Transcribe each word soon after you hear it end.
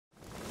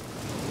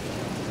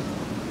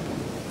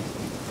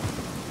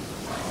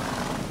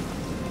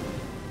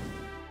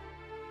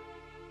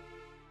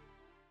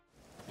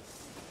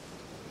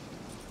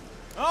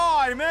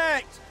Hey,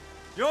 mate!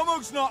 Your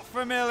mug's not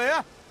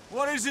familiar.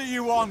 What is it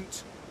you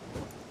want?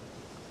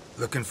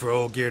 Looking for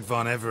old Geert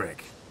von Everec.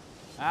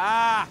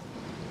 Ah,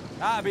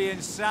 that'll be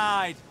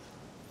inside.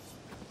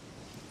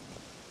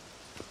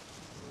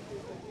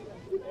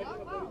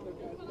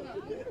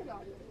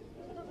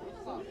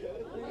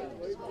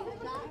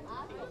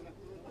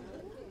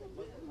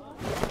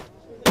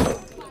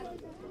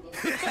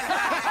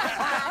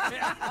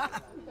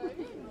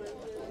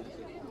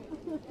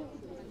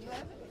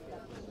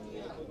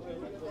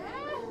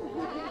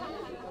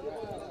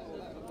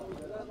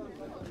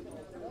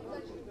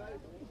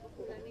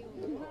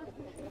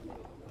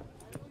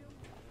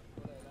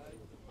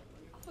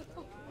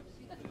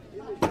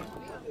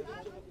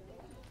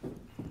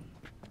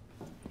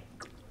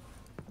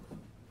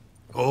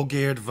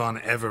 Olgierd von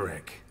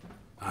Everec.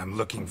 I'm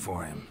looking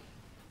for him.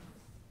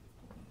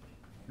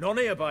 None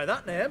here by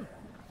that name.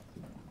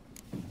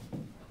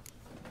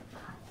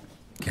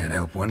 Can't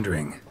help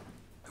wondering.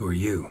 Who are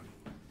you?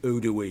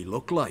 Who do we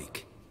look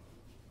like?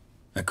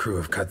 A crew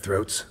of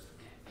cutthroats?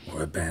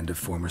 Or a band of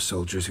former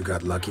soldiers who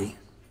got lucky?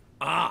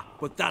 Ah,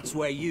 but that's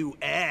where you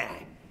err.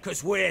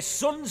 'Cause we're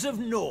sons of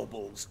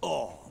nobles,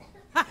 all.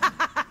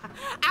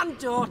 And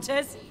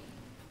daughters.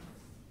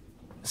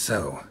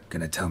 So,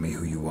 gonna tell me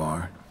who you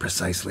are,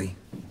 precisely?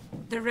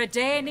 The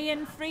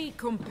Redanian Free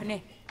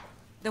Company.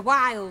 The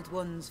Wild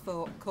Ones,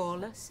 folk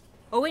call us.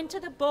 Owing to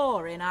the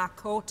boar in our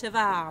coat of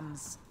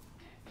arms.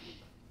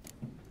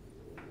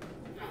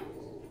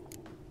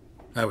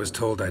 I was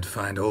told I'd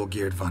find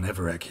Olgierd von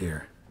Everec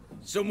here.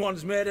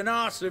 Someone's made an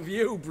arse of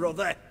you,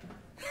 brother.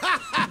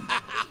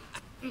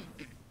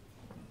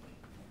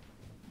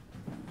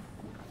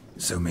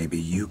 So maybe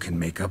you can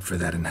make up for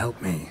that and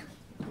help me,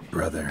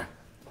 brother.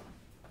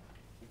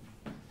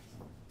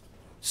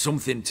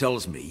 Something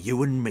tells me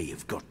you and me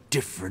have got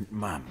different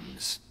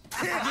mams.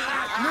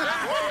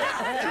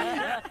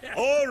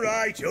 All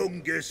right,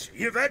 Ungus,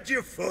 you've had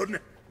your fun.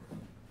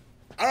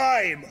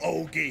 I'm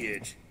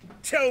Olgierd.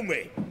 Tell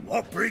me,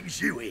 what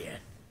brings you here?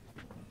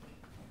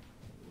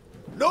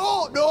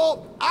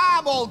 No,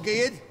 I'm all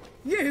geared.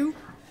 You?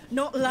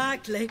 Not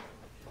likely.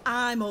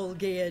 I'm all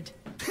geared.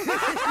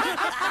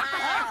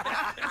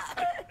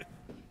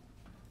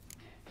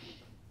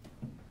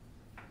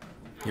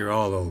 You're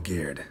all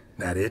Olgierd,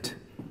 that it?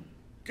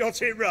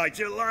 Got it right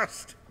at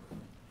last.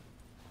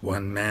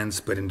 One man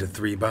split into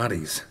 3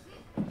 bodies.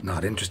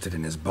 Not interested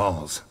in his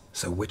balls,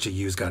 so which of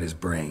you's got his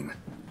brain?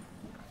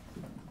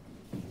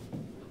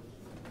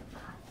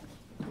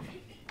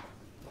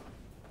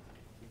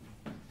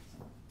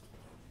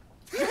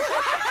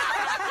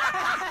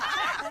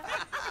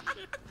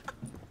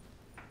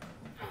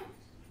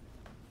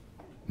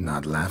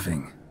 Not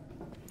laughing.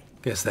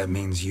 Guess that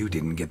means you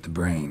didn't get the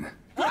brain.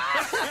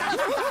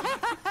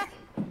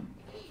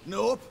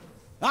 Nope.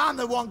 I'm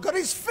the one got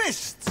his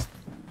fists.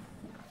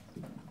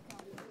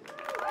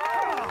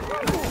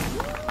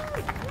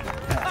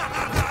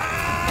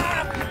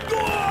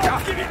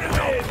 Give it to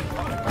me!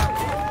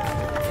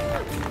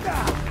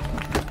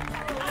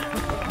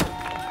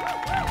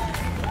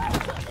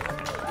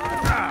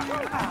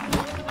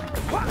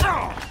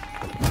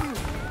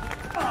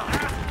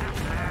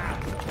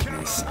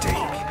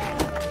 Mistake.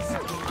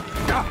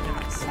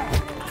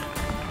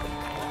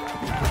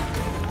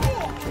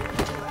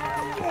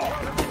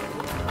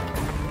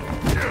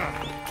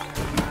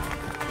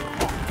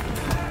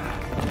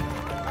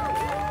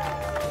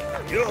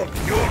 You're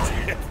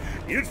good.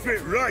 You'd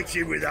fit right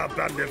in with our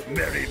band of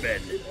merry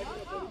men.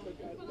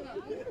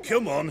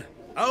 Come on,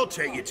 I'll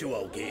take you to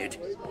Olgierd.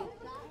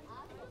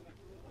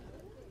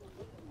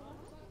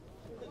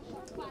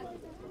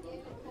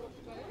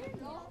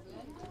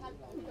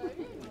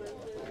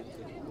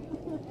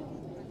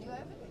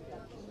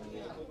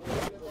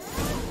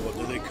 What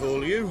do they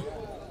call you?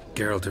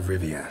 Geralt of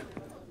Rivia.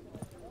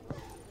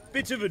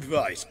 Bit of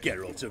advice,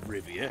 Geralt of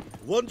Rivia.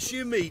 Once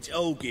you meet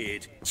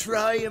Olgierd,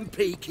 try and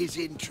pique his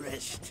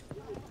interest.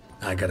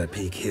 I gotta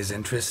pique his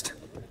interest?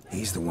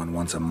 He's the one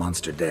wants a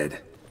monster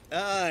dead.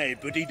 Aye,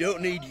 but he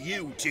don't need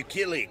you to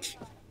kill it.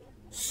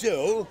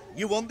 So,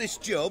 you want this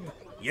job?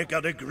 You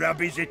gotta grab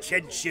his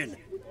attention.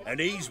 And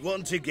he's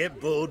one to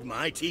get bored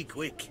mighty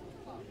quick.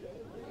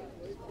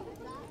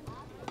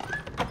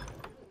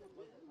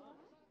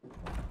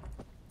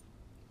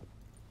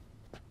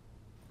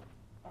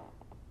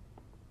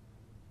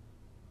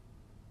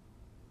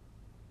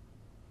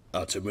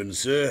 Ottoman,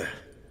 sir.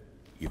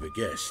 You've a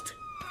guest.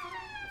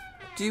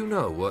 Do you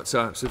know what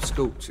types of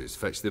sculptures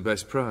fetch the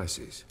best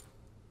prices?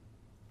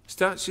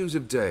 Statues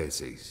of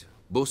deities,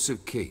 busts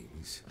of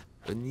kings,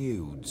 and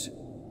nudes.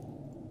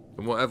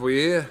 And what have we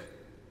here?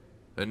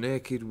 A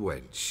naked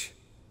wench.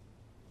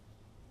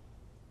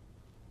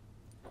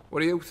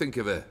 What do you think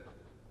of her?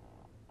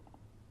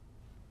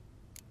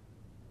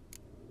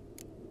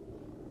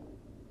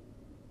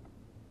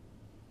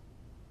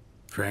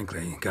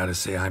 Frankly, gotta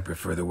say I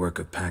prefer the work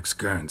of Pax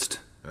Gernst.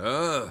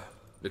 Ah,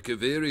 the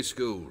Kaviri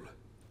school.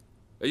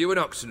 Are you an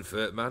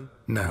Oxenfurt man?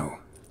 No.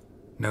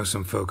 Know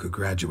some folk who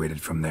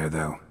graduated from there,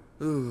 though.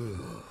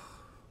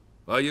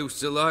 I used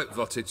to like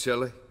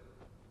Botticelli.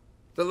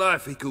 The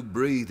life he could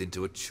breathe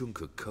into a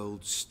chunk of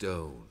cold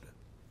stone.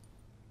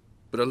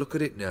 But I look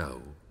at it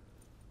now,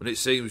 and it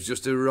seems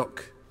just a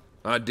rock,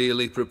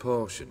 ideally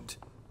proportioned.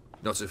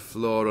 Not a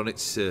flaw on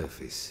its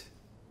surface.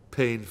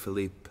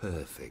 Painfully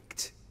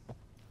perfect.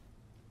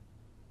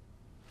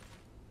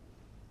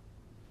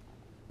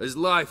 As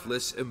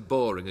lifeless and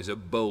boring as a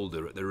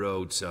boulder at the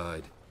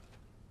roadside.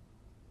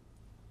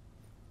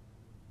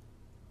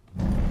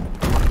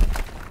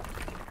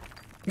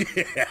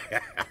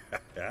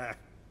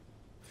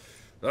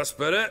 That's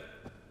better.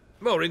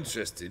 More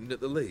interesting, at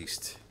the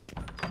least.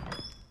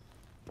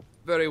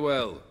 Very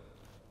well.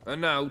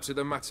 And now to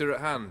the matter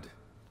at hand.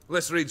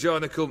 Let's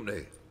rejoin the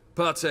company.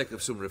 Partake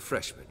of some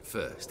refreshment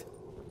first.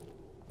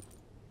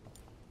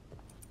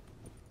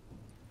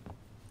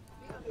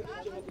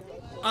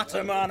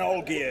 Ataman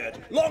Olgierd,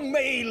 long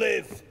may he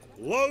live!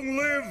 Long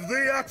live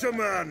the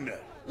Ataman!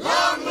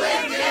 Long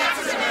live the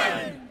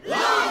Ataman!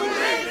 Long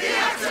live the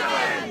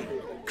Ataman!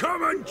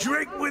 Come and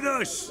drink with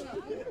us!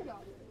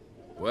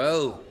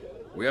 Well,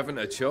 we haven't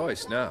a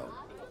choice now.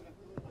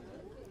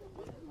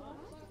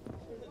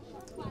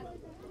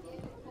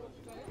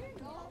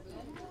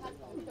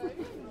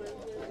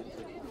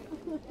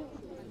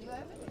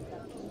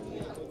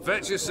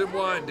 Fetch us some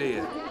wine,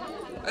 dear.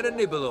 And a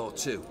nibble or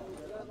two.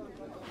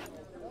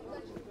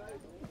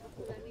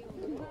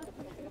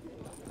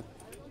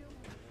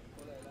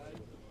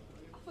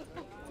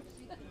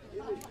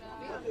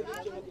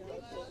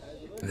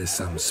 This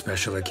some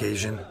special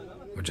occasion?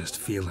 Or just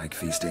feel like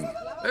feasting?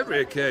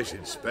 Every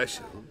occasion's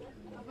special.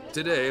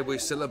 Today we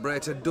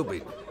celebrate a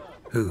dubbing.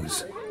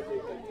 Whose?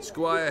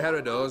 Squire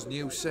Herodor's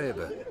new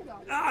sabre.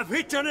 I've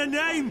hit on a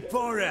name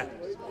for her.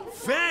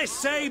 Fair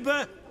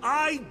Sabre,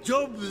 I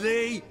dub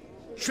thee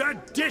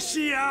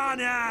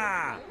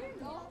Tradiciana!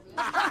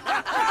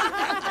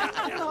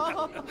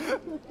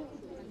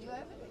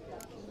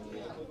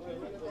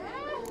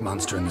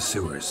 Monster in the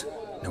sewers.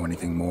 Know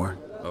anything more?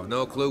 I've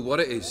no clue what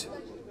it is.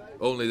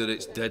 Only that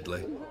it's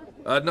deadly.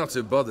 I'd not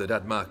have bothered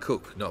had my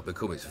cook not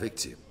become its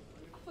victim.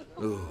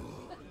 Oh,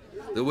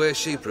 the way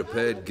she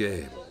prepared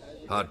game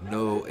had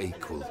no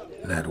equal.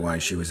 That why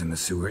she was in the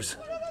sewers?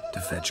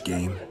 To fetch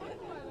game?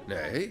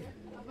 Nay.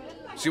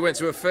 She went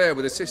to a fair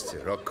with a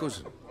sister or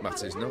cousin,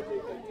 matters not.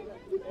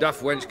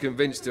 Daft wench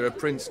convinced her a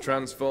prince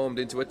transformed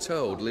into a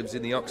toad lives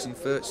in the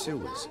Oxenfurt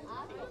sewers.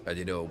 And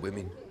you know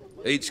women.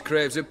 Each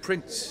craves a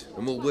prince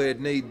and will wade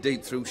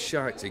knee-deep through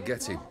shite to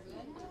get him.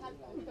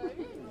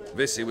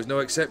 Vissy was no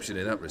exception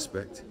in that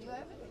respect.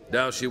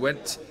 Down she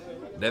went,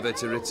 never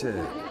to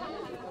return.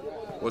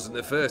 Wasn't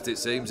the first, it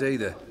seems,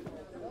 either.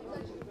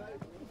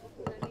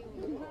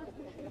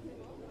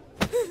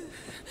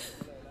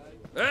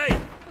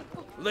 Hey!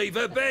 Leave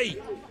her be!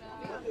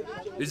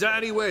 Is that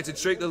any way to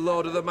treat the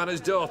lord of the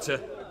manor's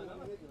daughter?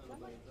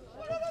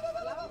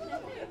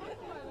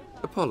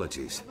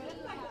 Apologies.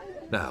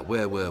 Now,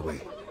 where were we?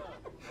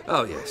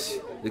 Oh yes,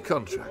 the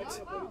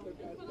contract.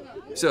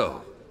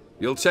 So,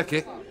 you'll check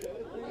it?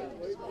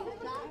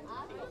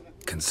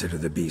 Consider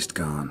the beast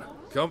gone.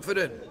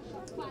 Confident?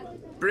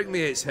 Bring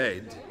me its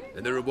head,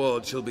 and the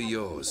reward shall be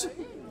yours.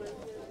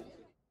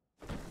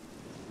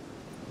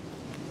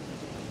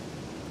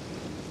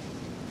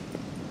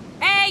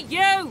 Hey,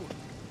 you!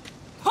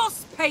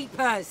 Puss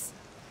papers!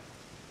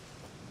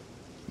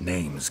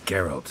 Name's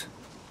Geralt.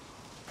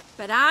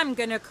 But I'm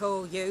gonna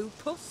call you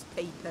Puss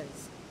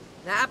Peepers.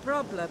 That a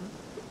problem?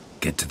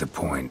 Get to the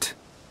point.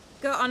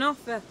 Got an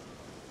offer.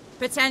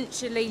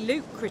 Potentially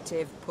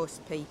lucrative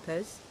Puss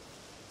Peepers.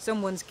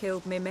 Someone's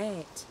killed me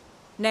mate.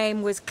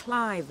 Name was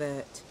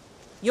Clivert.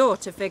 You're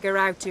to figure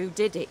out who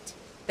did it,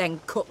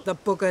 then cut the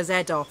bugger's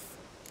head off.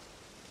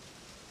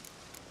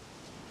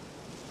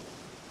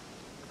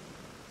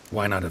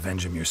 Why not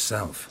avenge him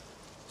yourself?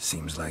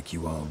 Seems like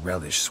you all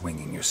relish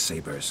swinging your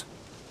sabers.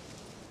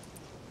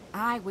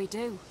 Aye, we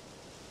do.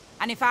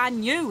 And if I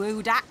knew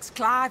who'd axed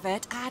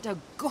Clivert, I'd have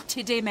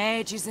gutted him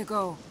ages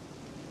ago.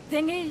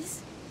 Thing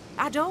is,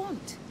 I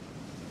don't.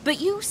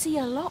 But you see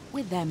a lot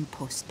with them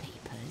Puss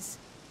Peepers.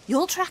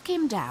 You'll track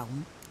him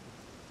down.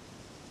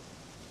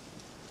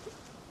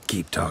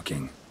 Keep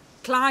talking.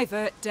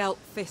 Clivert dealt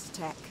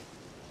Fistech.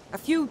 A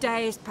few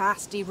days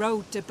past, he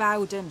rode to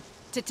Bowden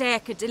to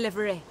take a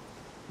delivery.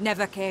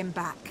 Never came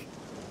back.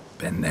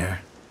 Been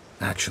there?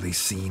 Actually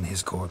seen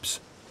his corpse?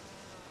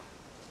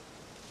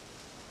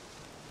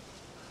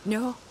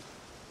 No,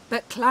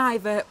 but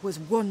Clivert was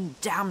one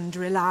damned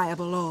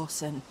reliable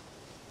horseman.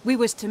 We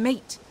was to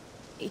meet.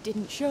 He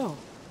didn't show.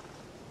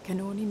 Can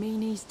only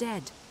mean he's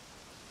dead.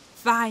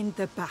 Find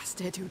the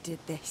bastard who did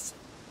this.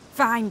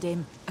 Find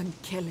him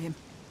and kill him.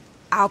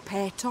 I'll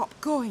pay top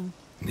coin.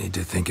 Need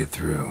to think it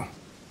through.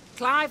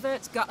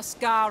 Clivert's got a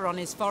scar on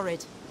his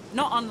forehead,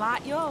 not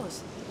unlike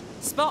yours.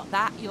 Spot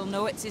that, you'll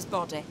know it's his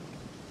body.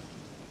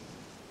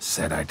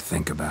 Said I'd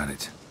think about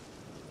it.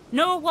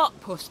 Know what,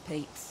 Puss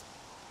Peeps?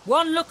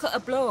 One look at a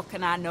bloke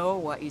and I know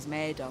what he's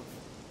made of.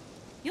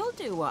 You'll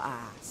do what I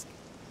ask.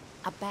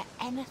 I bet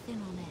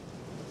anything on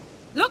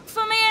it. Look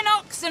for me in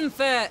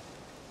Oxenfurt.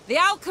 The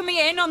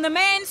Alchemy Inn on the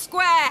main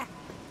square.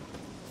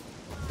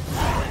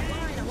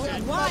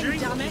 red wine,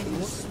 damn it!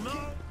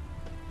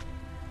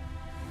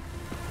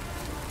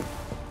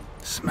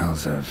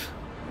 Smells of...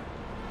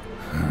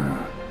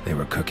 they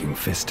were cooking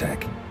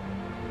Fistek.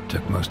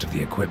 Took most of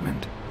the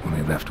equipment,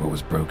 only left what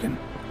was broken.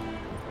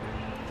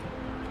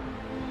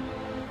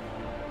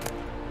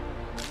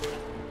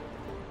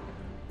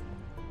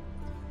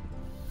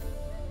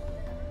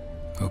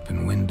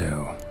 Open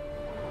window.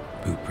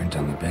 Boot print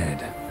on the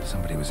bed.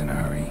 Somebody was in a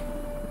hurry.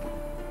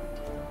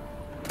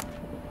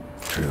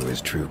 True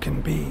as true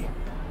can be.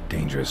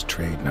 Dangerous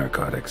trade,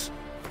 narcotics.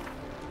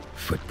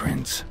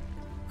 Footprints.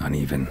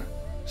 Uneven.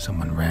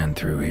 Someone ran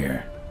through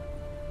here.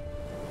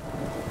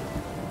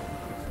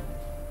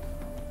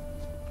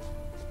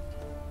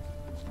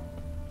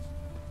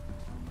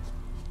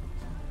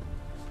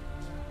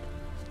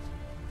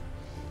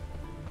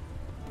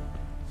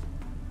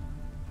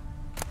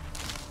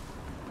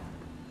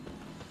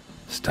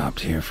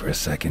 Stopped here for a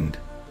second,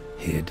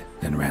 hid,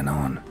 then ran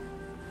on.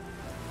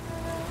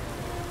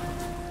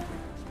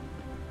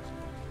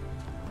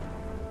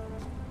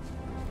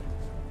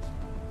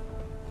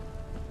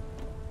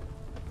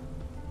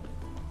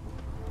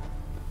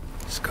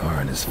 Scar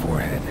on his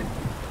forehead.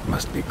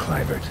 Must be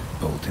Clivert.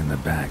 Bolt in the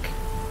back.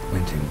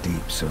 Went in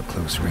deep, so a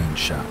close range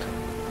shot.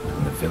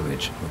 From the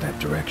village, what that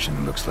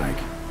direction looks like.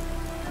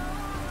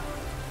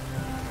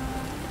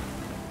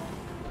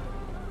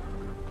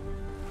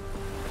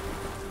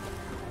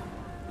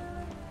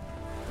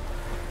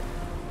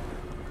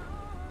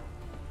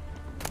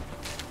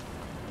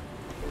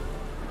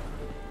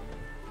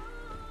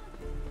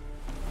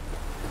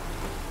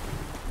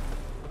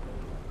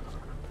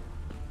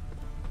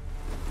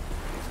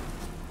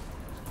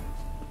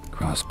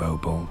 Crossbow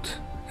bolt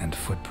and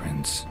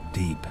footprints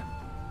deep.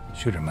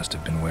 Shooter must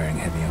have been wearing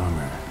heavy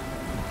armor.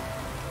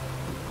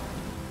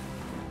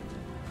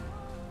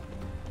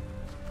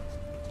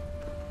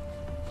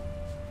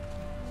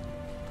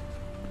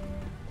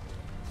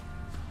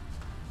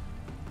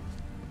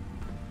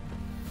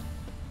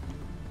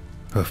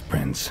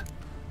 Hoofprints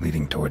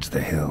leading towards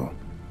the hill.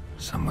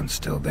 Someone's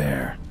still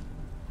there.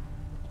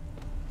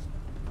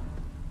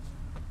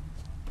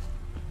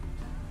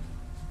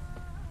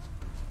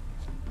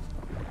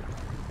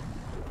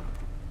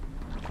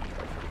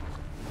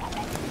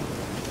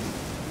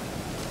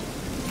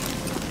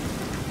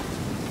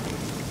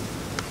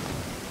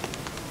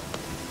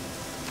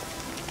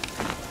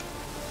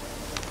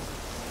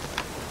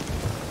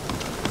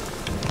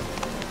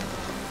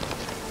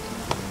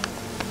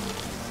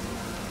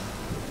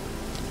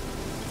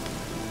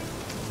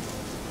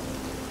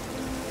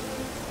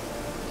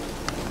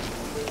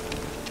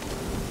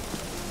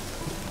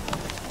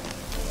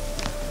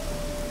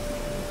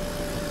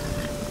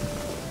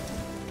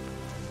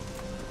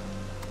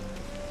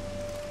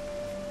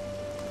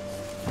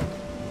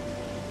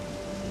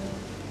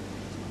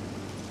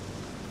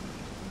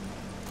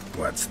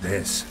 What's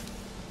this?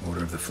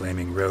 Order of the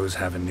Flaming Rose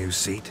have a new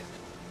seat?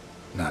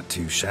 Not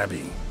too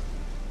shabby.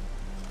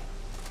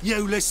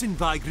 You listen,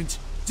 vagrant.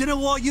 Dunno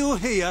why you're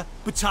here,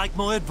 but take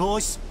my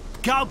advice.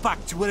 Go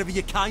back to wherever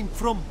you came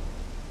from.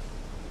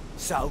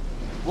 So,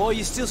 why are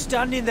you still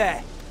standing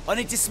there? I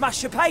need to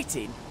smash your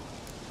painting?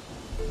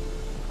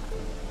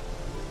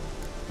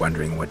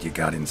 Wondering what you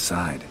got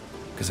inside,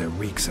 because it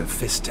reeks of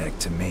Fistek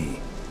to me.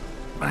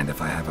 Mind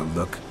if I have a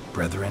look,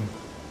 brethren?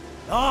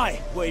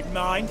 Aye, we'd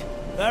mind.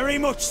 Very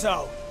much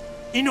so.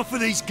 Enough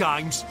of these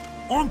games.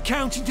 I'm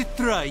counting to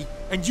 3,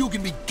 and you're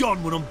gonna be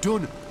gone when I'm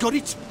done. Got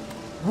it?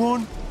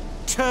 1,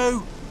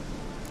 2...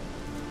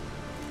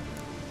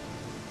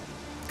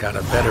 Got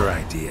a better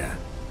idea.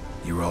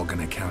 You're all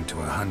gonna count to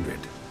 100.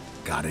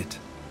 Got it?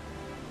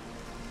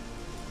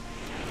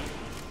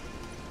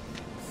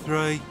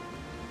 3,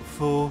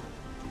 4,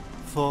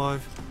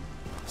 5,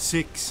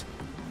 6.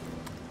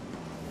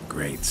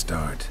 Great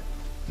start.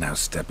 Now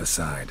step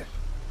aside.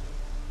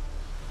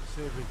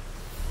 7,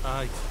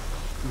 8,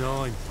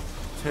 9,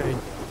 10,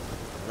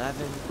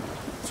 11,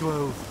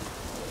 12,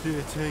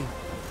 13,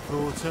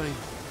 14,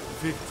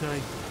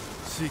 15,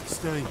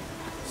 16,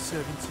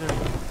 17,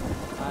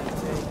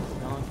 18,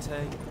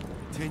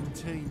 19,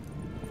 10.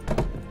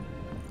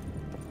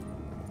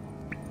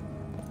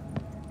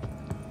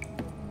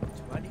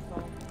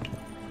 24.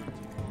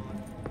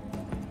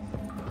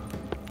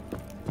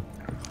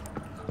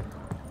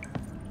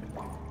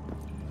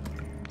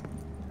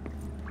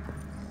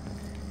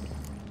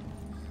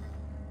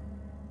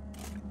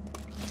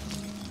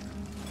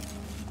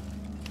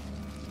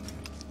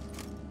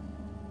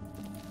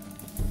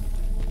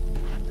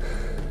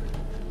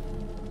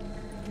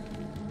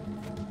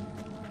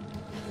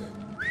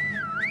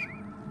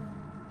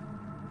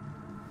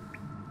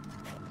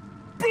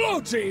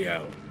 Bloody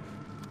hell!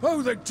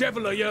 Who the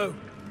devil are you?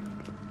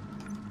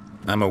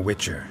 I'm a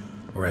Witcher,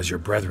 or as your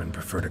brethren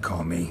prefer to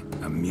call me,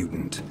 a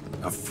mutant,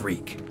 a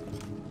freak.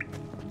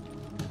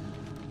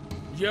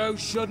 You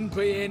shouldn't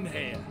be in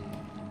here.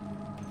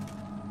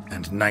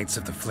 And Knights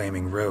of the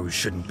Flaming Rose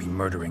shouldn't be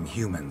murdering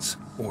humans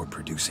or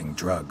producing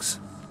drugs.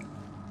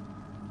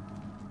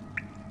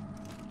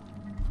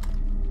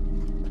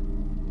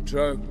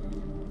 True,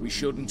 we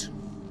shouldn't.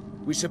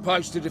 We're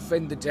supposed to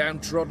defend the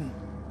downtrodden,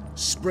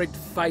 spread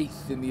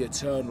faith in the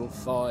eternal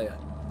fire.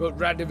 But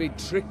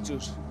Radovid tricked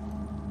us.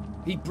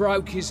 He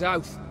broke his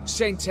oath,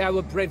 sent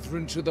our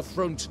brethren to the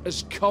front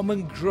as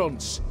common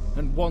grunts,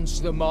 and once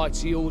the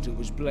mighty order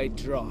was bled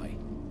dry,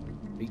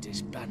 he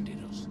disbanded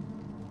us.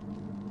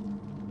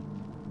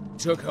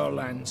 Took our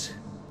lands,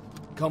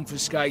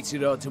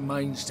 confiscated our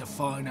domains to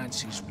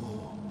finance his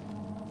war.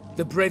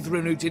 The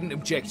brethren who didn't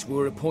object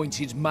were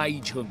appointed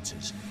mage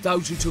hunters.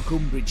 Those who took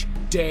umbrage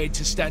dared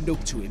to stand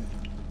up to him.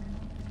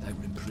 They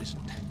were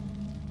imprisoned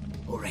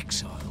or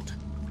exiled.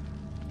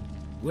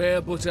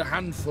 We're but a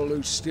handful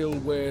who still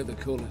wear the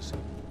colours.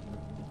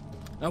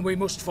 And we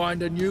must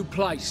find a new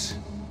place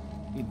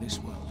in this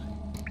world.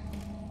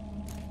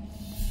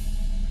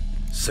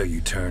 So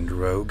you turned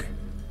rogue?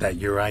 That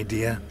your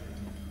idea?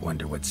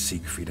 Wonder what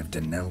Siegfried of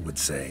Denel would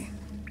say.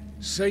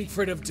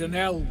 Siegfried of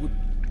Denel would...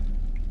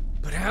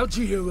 But how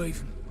do you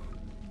even...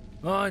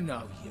 I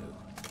know you.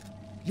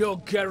 You're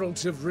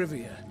Geralt of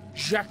Rivia,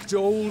 Jacques de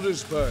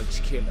Aldersberg's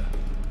killer.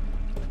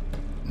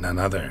 None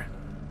other.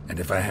 And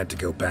if I had to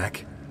go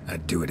back,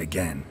 I'd do it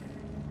again.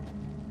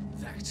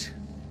 That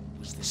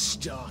was the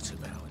start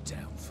of our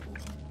downfall.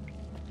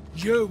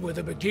 You were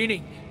the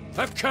beginning.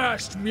 A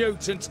cursed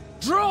mutant!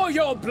 Draw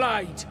your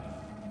blade!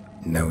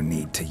 No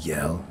need to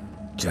yell.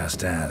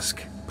 Just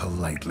ask,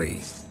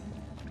 politely.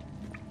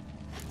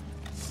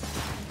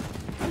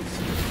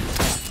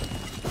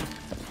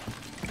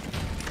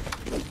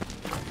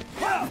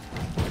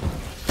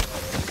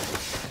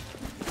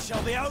 It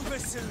shall be over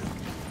soon.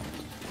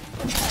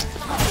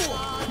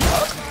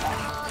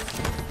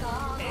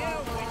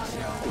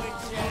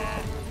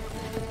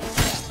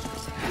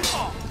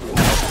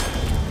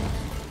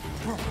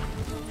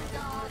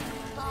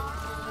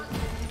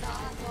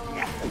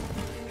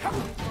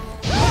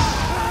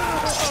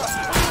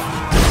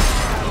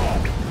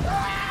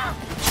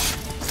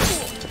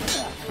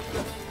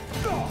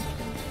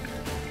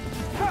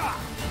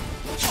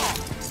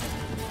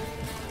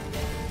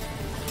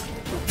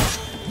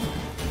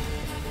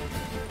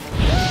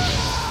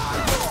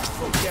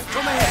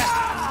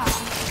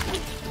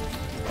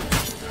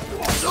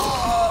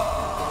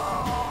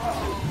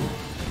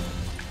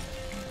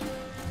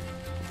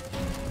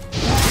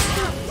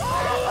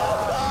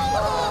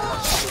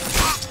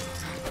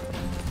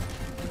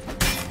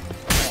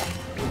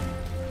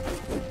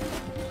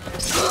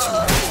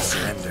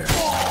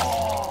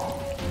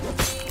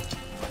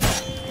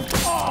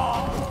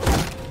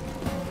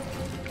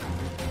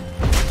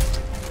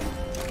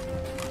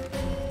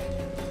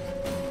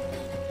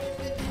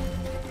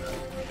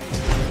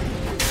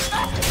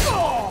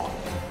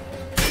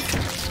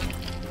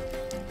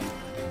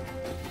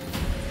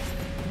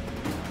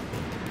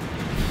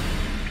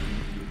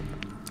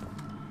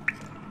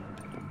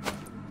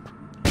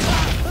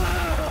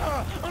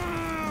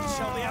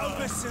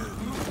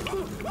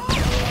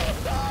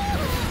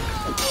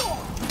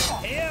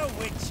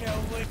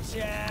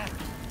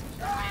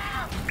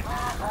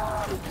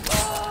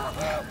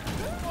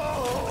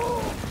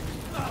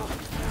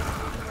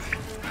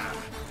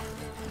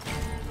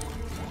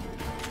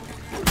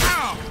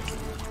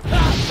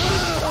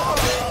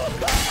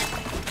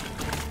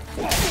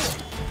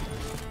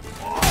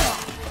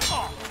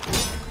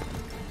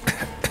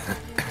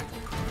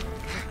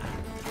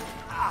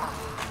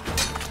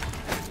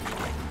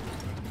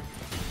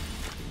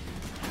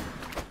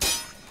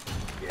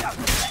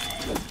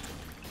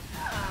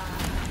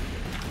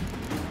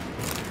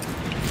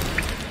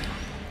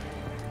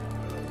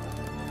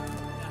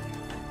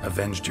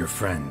 Avenged your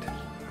friend.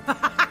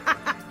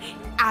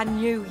 I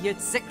knew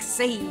you'd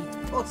succeed,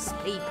 puss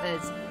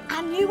peepers.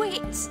 I knew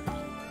it.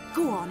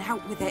 Go on,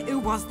 out with it. Who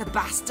was the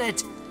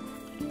bastard?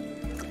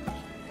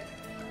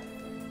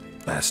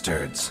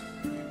 Bastards.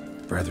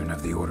 Brethren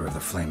of the Order of the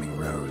Flaming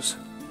Rose.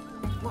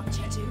 What'd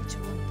you do to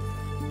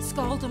them?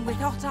 Scald them with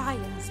hot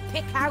irons,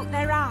 pick out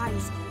their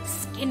eyes,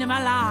 skin them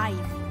alive.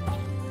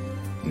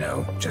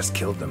 No, just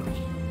killed them.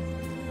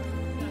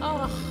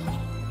 Oh,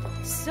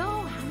 so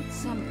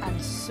handsome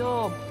and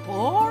so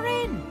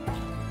boring.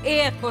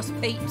 Here, puss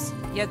peeps,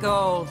 your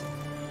gold.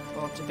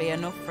 Ought to be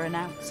enough for an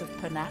ounce of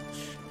panache.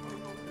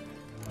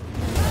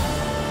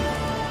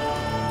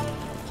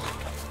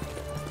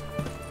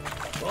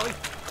 Boy,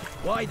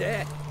 why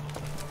there?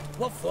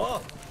 What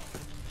for?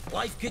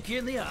 Life kick you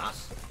in the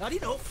ass? Had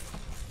enough?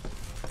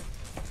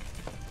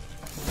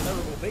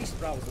 Terrible beast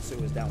prowls the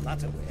sewers down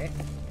that way.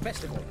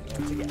 Best of all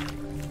together.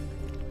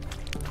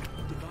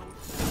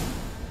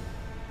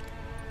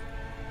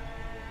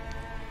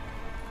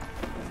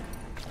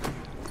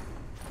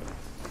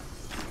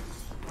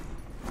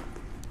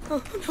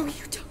 Oh, no,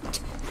 you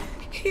don't.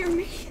 Hear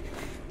me?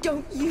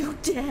 Don't you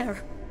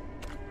dare.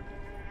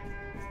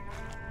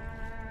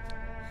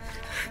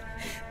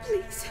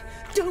 Please,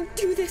 don't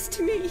do this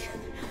to me.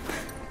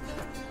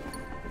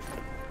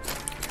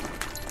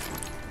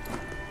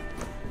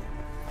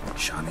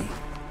 Shani?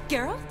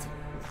 Geralt?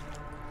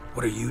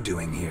 What are you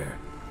doing here?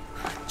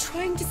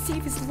 Trying to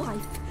save his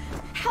life.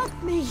 Help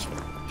me.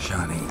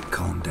 Shani,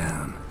 calm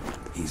down.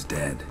 He's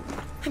dead.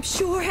 I'm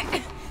sure.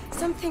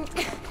 Something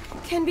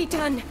can be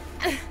done.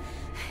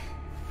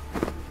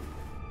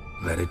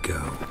 Let it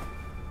go.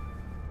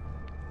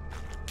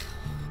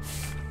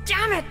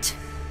 Damn it!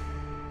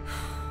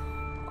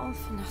 All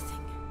for nothing.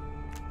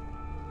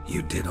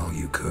 You did all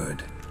you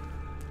could.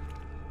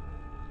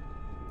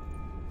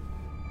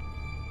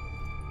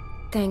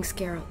 Thanks,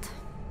 Geralt.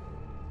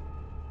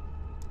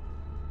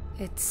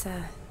 It's,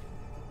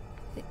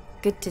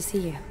 good to see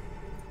you.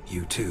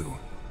 You too.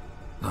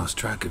 Lost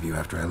track of you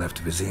after I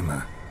left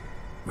Vizima.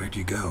 Where'd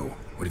you go?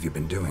 What have you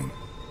been doing?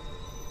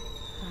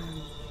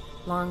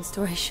 Long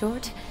story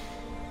short,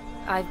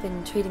 I've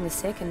been treating the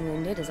sick and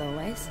wounded, as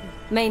always.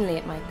 Mainly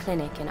at my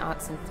clinic in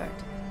Oxenfurt.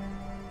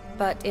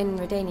 But in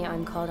Redania,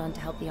 I'm called on to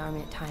help the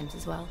army at times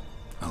as well.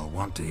 I'll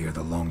want to hear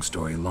the long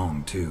story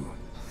long, too.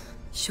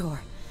 Sure.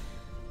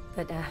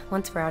 But,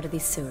 once we're out of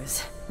these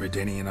sewers...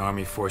 Redanian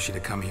army force you to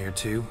come here,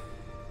 too?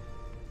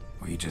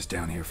 Or you just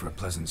down here for a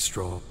pleasant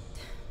stroll?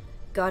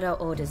 Got our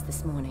orders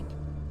this morning.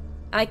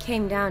 I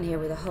came down here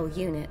with a whole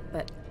unit,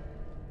 but...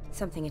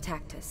 something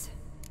attacked us.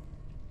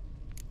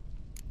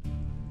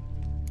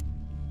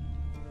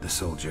 The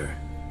soldier.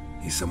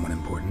 He's someone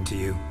important to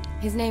you?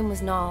 His name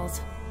was Knowles.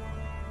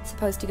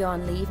 Supposed to go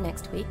on leave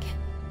next week.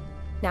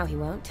 Now he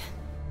won't.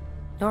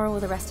 Nor will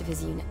the rest of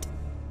his unit.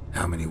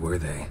 How many were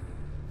they?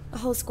 A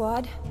whole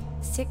squad.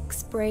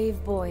 6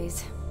 brave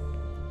boys.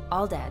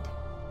 All dead.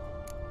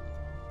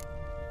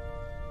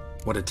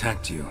 What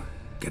attacked you?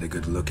 Get a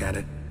good look at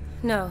it?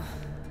 No.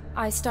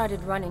 I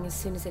started running as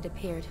soon as it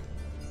appeared.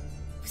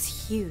 It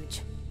was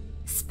huge.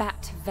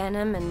 Spat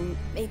venom and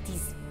made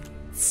these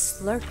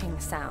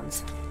slurping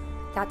sounds.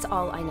 That's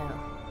all I know.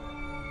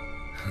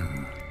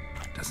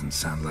 Doesn't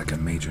sound like a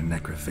major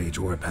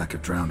necrophage or a pack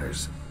of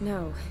drowners.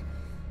 No.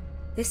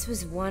 This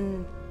was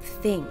one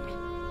thing.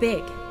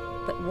 Big,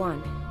 but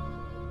one.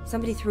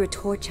 Somebody threw a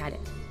torch at it.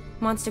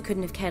 Monster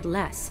couldn't have cared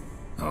less.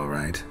 All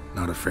right.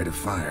 Not afraid of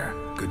fire.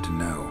 Good to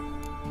know.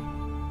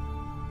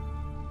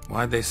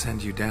 Why'd they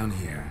send you down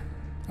here?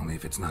 Only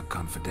if it's not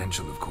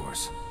confidential, of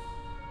course.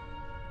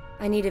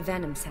 I need a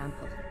venom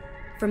sample.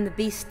 From the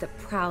beast that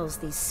prowls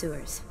these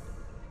sewers.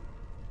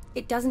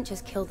 It doesn't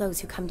just kill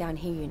those who come down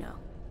here, you know.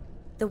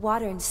 The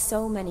water in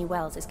so many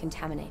wells is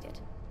contaminated.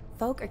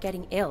 Folk are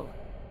getting ill.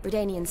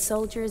 Redanian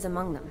soldiers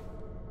among them.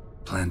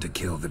 Plan to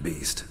kill the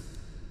beast.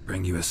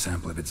 Bring you a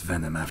sample of its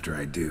venom after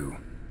I do.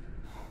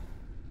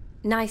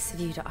 Nice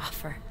of you to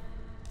offer.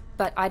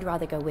 But I'd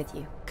rather go with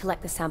you.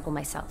 Collect the sample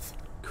myself.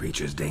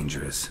 Creature's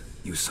dangerous.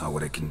 You saw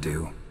what it can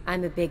do.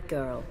 I'm a big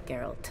girl,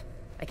 Geralt.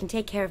 I can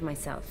take care of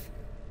myself.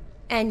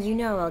 And you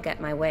know I'll get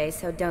my way,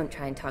 so don't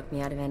try and talk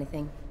me out of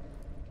anything.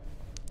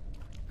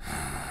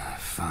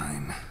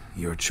 Fine.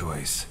 Your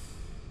choice.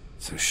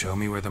 So show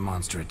me where the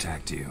monster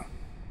attacked you.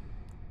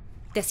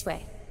 This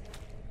way.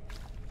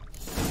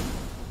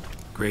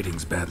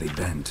 Grating's badly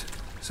bent.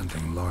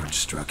 Something large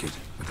struck it,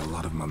 with a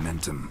lot of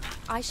momentum.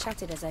 I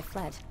shut it as I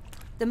fled.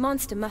 The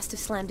monster must have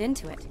slammed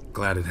into it.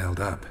 Glad it held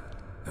up.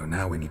 Though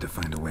now we need to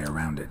find a way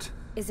around it.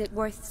 Is it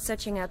worth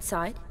searching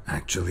outside?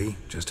 Actually,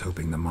 just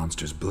hoping the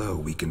monster's blow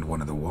weakened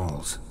one of the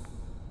walls.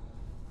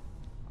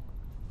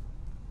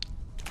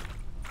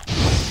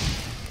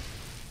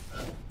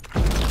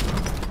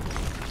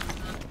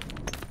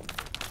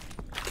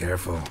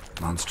 Careful,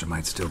 monster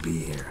might still be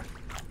here.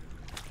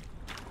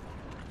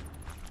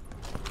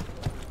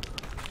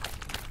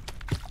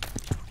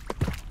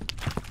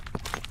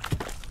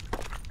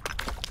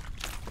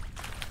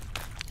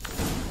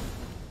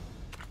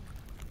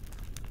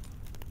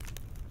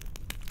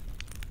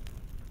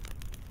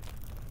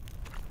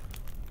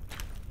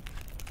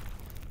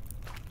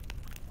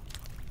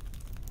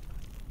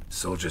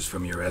 Soldiers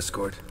from your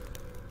escort?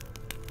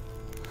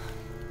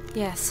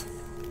 Yes.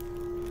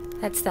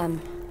 That's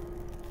them.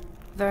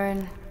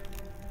 Vern,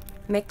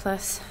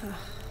 Miklas. Oh,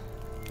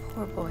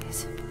 poor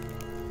boys.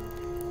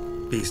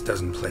 Beast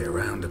doesn't play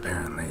around,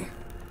 apparently.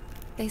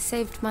 They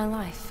saved my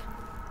life.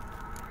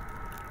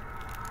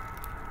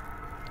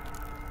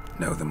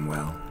 Know them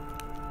well?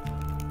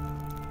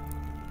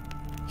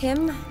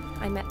 Him,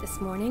 I met this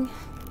morning.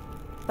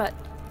 But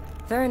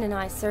Vern and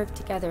I served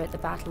together at the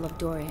Battle of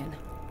Dorian.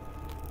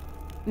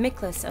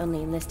 Miklas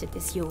only enlisted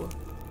this Yule.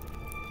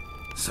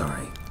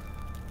 Sorry.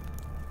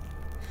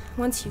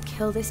 Once you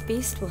kill this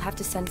beast, we'll have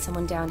to send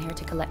someone down here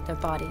to collect their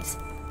bodies.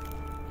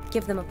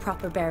 Give them a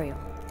proper burial.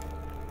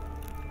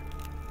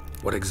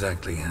 What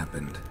exactly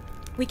happened?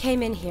 We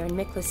came in here and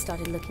Miklas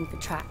started looking for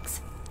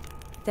tracks.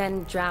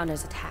 Then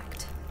drowners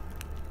attacked.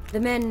 The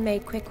men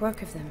made quick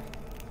work of them.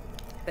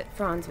 But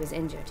Franz was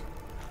injured.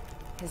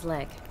 His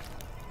leg.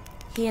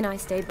 He and I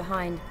stayed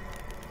behind.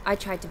 I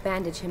tried to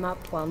bandage him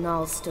up while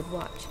Knowles stood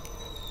watch.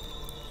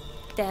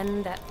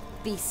 Then that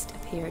beast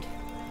appeared.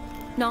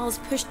 Knowles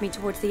pushed me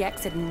towards the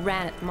exit and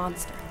ran at the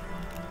monster.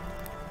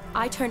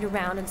 I turned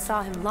around and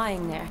saw him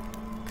lying there,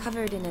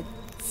 covered in a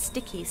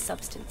sticky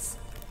substance.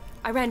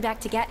 I ran back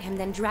to get him,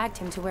 then dragged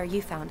him to where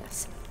you found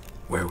us.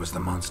 Where was the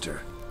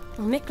monster?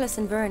 Well, Miklas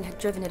and Vern had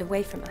driven it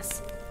away from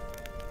us.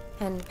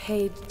 And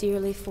paid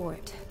dearly for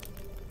it.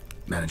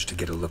 Managed to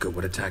get a look at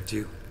what attacked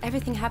you?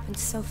 Everything happened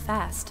so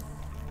fast.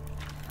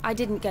 I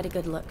didn't get a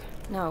good look,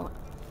 no.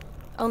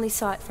 Only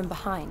saw it from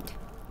behind.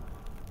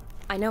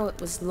 I know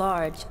it was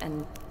large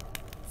and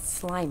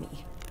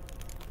slimy.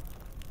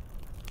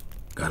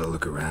 Gotta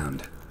look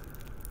around.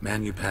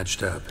 Man you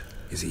patched up,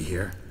 is he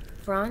here?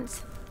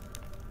 Franz?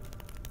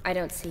 I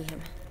don't see him.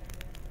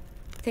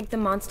 Think the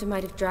monster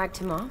might have dragged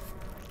him off?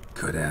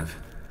 Could have.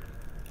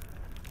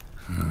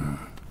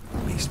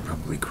 Beast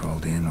probably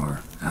crawled in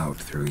or out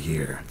through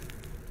here.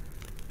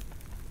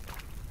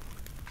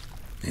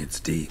 It's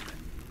deep.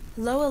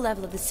 Lower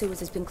level of the sewers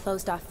has been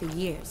closed off for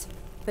years.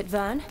 But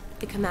Vern,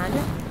 the commander,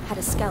 had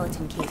a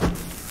skeleton key.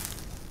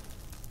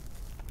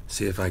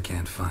 See if I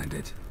can't find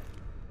it.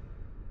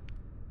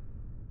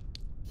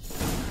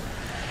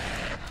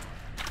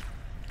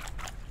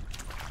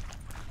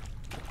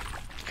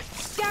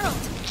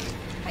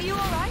 Geralt! Are you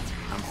alright?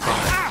 I'm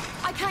fine.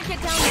 I can't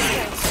get down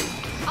this way.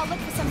 I'll look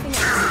for something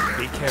else.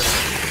 Be careful.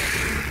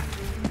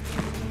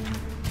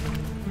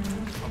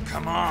 Oh,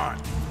 come on.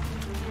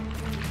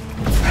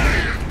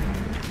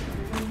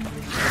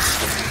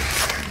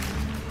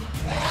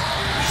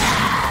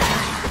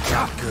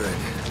 Not good.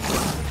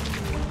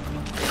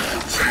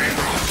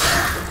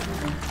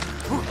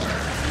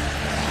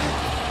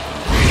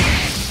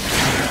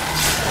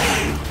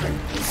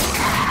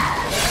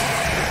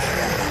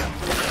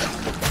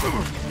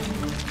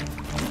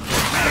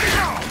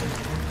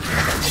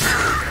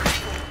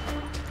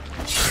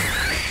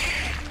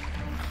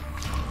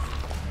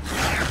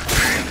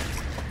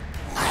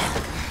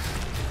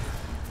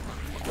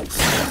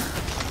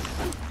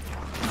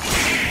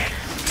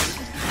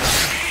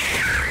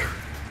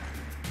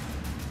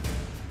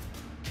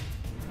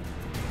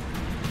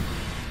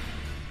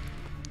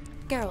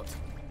 Geralt,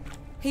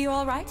 are you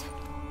alright?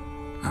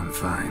 I'm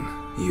fine.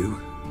 You?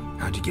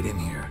 How'd you get in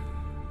here?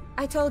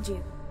 I told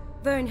you.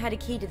 Vern had a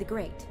key to the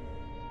grate.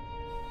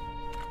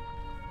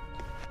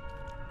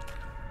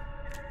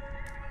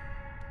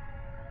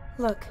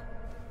 Look,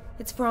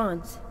 it's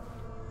Franz.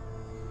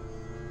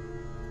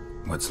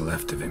 What's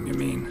left of him, you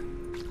mean?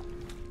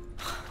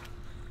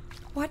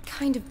 What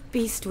kind of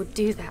beast would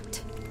do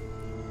that?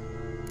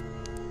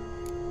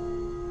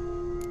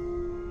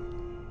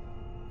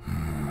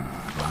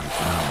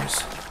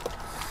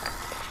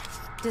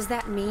 Does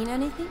that mean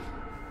anything?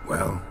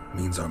 Well,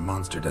 means our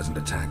monster doesn't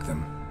attack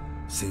them.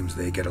 Seems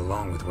they get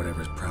along with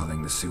whatever's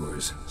prowling the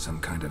sewers. Some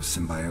kind of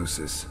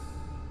symbiosis.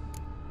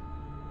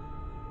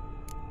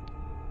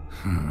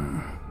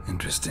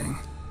 Interesting.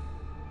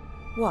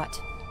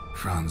 What?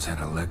 Franz had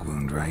a leg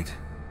wound, right?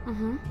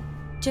 Mm-hmm.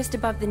 Just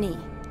above the knee.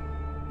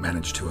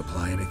 Managed to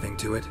apply anything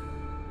to it?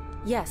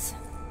 Yes.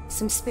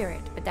 Some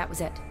spirit, but that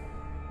was it.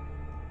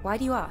 Why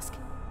do you ask?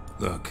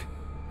 Look,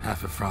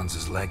 half of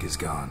Franz's leg is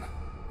gone.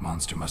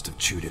 Monster must have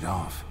chewed it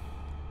off.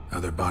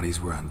 Other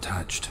bodies were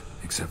untouched,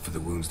 except for the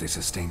wounds they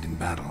sustained in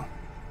battle.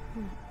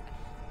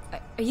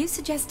 Are you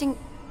suggesting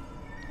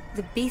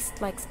the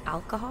beast likes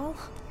alcohol?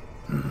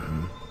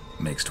 Mm-hmm.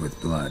 Mixed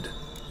with blood.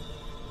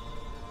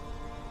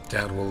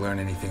 Doubt we'll learn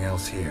anything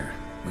else here.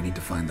 We need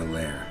to find the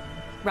lair.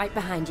 Right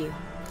behind you.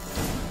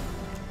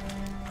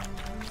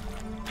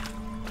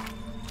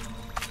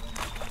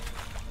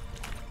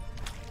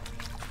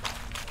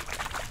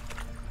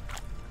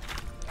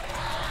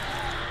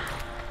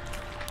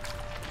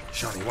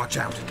 Shawnee, watch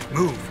out.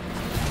 Move!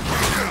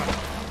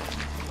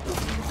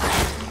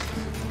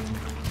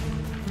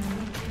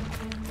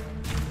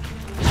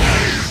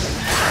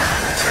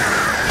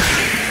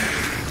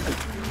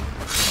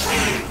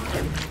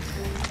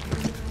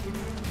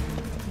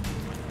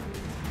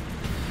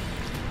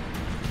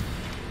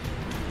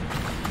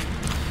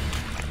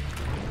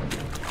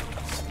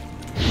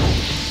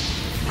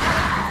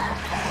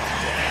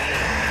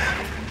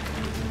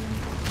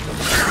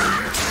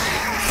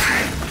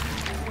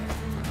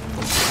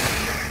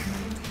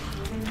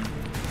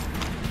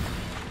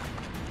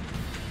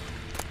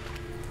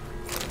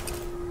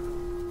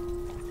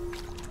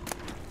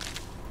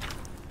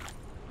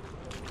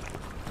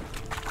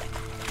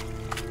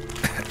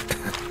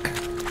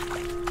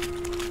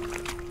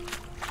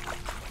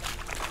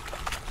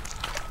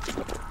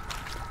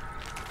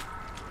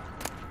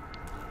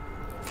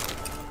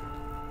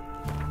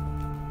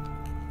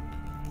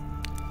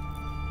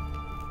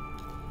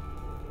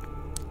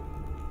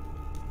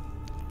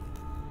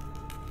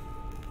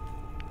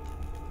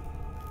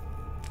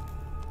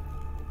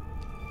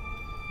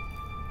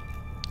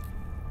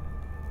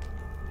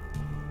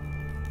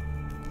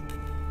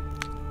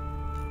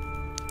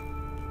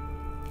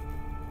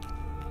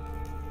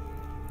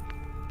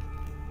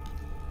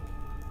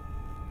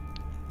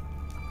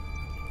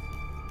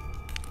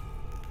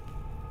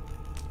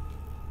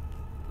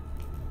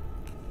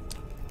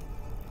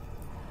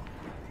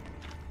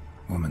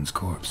 Woman's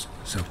corpse,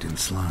 soaked in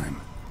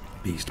slime.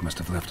 Beast must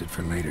have left it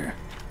for later.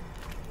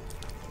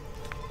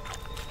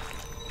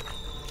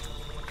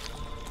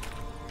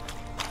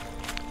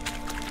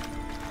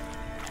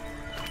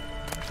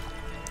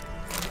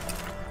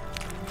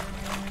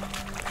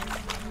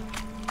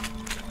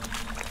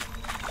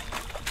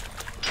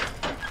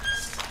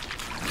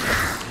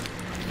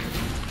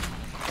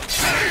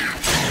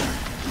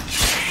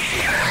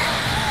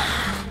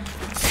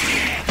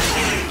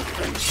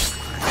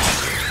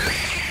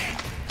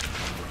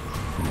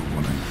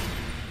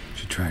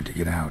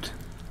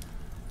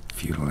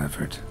 futile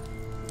effort.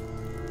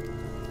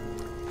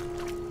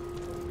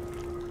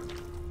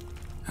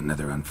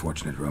 Another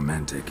unfortunate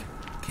romantic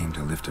came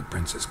to lift a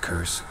prince's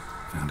curse,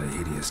 found a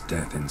hideous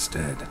death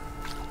instead.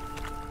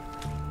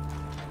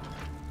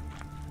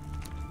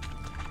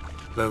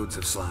 Loads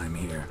of slime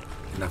here.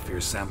 Enough for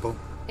your sample?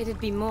 It'd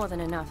be more than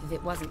enough if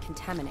it wasn't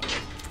contaminated.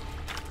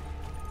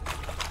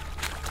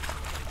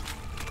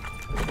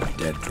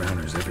 Dead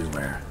drowners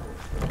everywhere.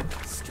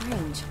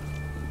 Strange.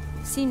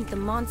 Seemed the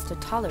monster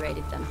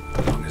tolerated them.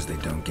 As long as they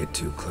don't get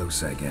too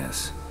close, I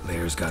guess.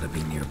 Lair's gotta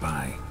be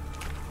nearby.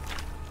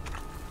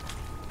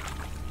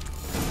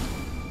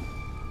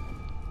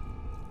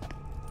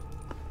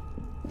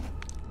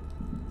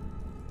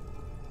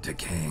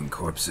 Decaying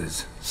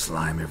corpses,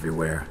 slime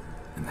everywhere,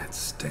 and that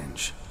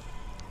stench.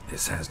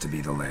 This has to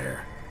be the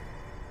lair.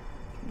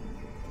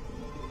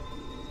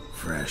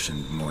 Fresh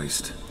and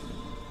moist.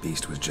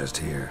 Beast was just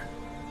here.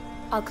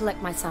 I'll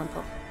collect my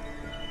sample.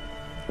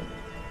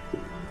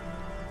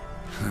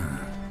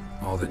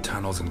 All the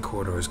tunnels and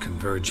corridors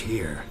converge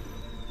here.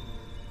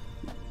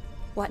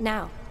 What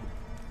now?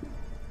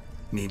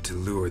 Need to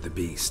lure the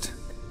beast.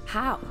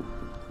 How?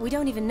 We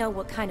don't even know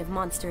what kind of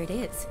monster it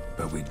is.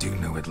 But we do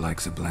know it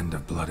likes a blend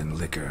of blood and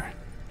liquor.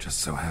 Just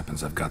so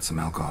happens I've got some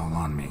alcohol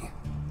on me.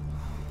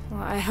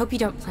 Well, I hope you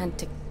don't plan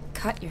to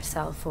cut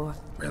yourself or...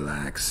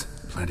 Relax.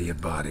 Plenty of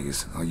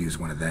bodies. I'll use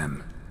one of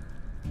them.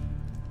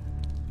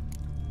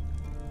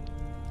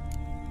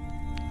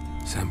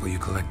 Sample you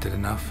collected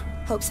enough?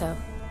 Hope so.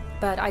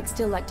 But I'd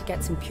still like to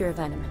get some pure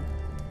venom.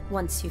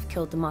 Once you've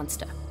killed the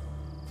monster.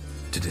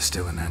 To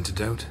distill an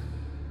antidote?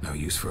 No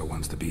use for it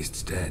once the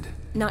beast's dead.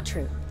 Not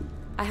true.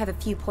 I have a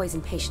few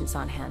poison patients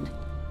on hand.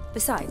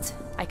 Besides,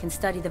 I can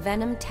study the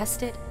venom,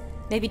 test it,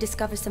 maybe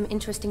discover some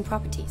interesting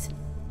properties.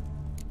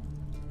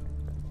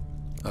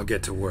 I'll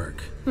get to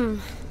work.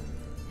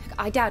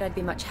 I doubt I'd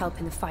be much help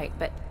in the fight,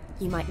 but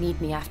you might need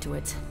me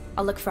afterwards.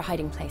 I'll look for a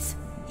hiding place.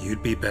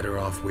 You'd be better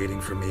off waiting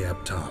for me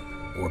up top,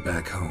 or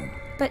back home.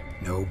 But...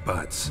 No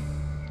buts.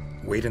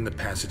 Wait in the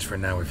passage for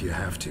now if you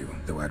have to,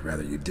 though I'd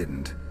rather you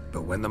didn't.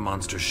 But when the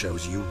monster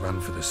shows, you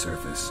run for the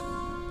surface.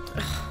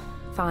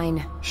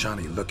 Fine.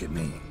 Shawnee, look at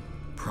me.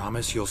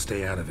 Promise you'll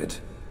stay out of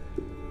it.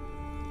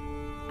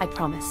 I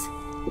promise.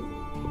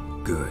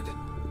 Good.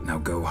 Now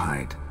go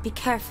hide. Be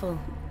careful,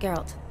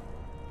 Geralt.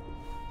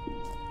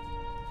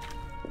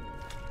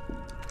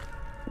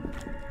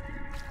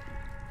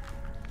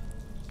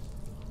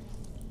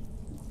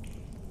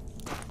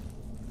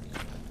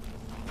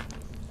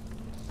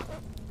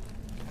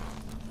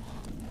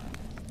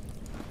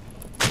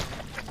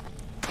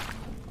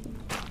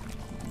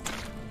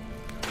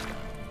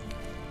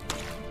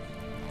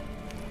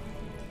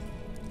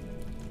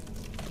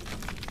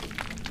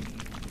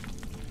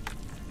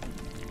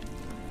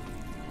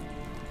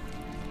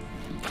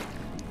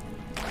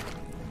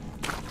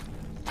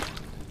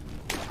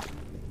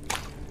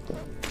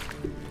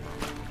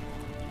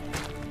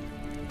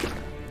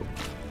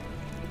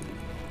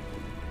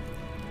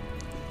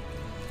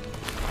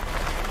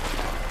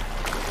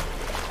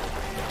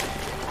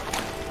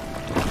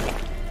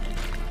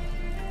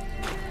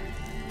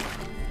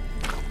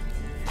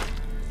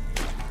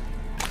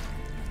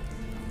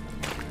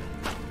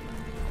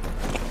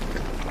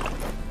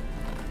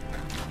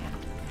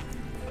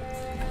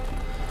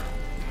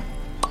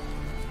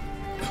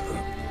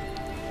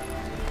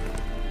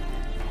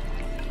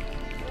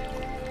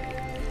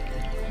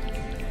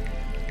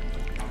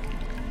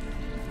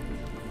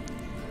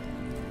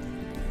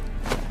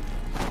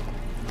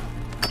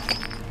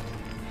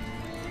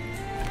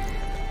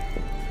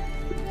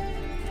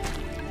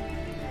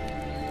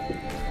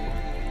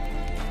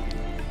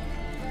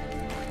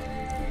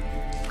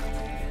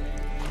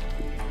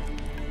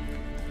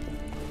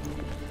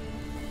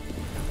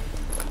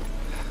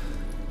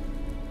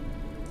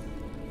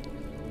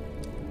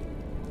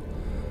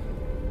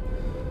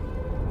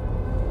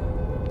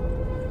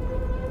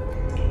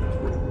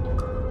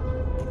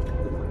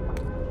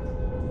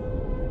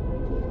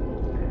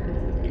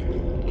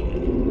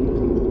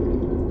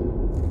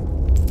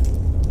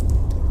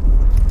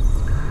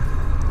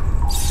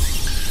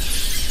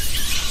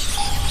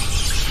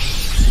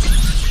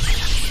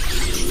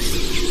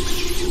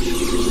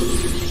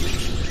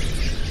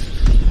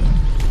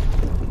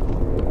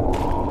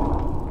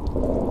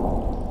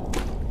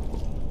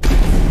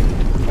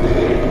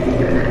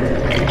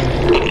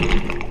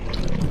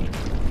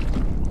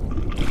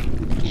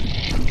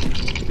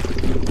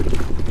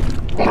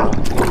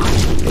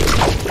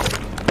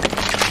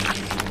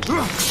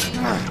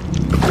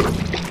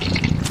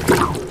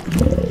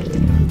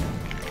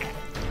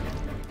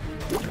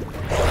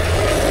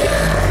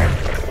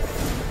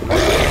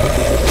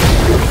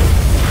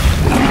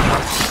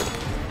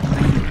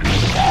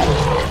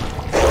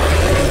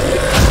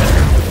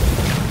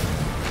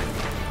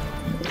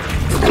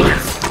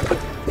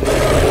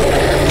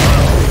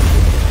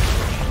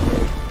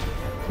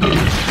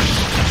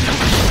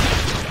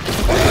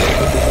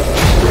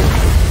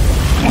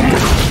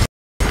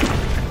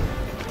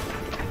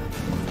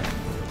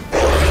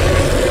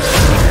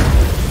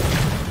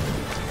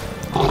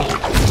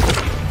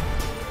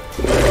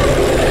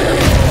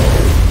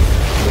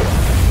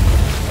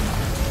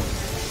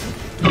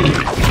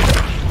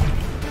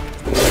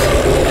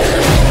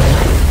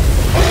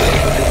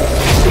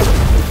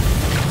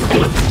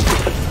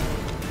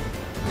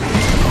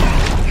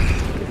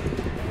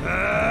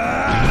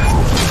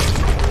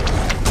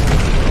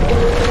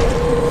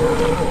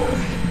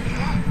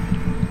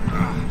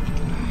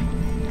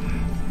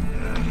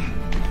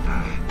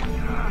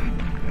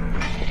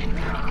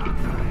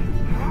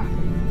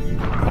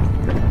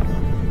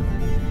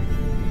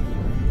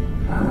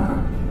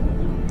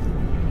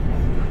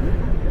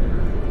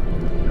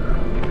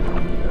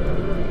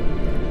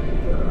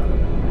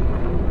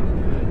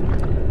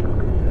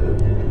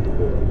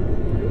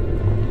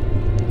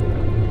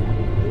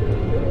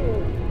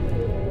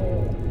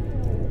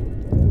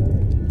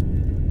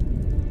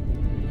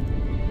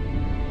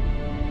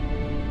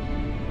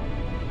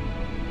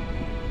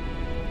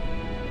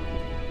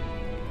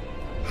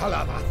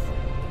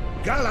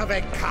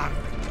 Galavekar.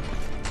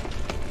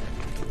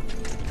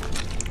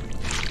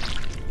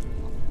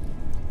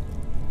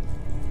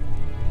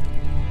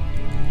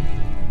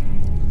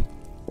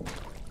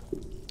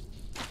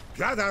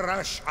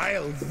 Gadarash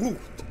I'll Woot.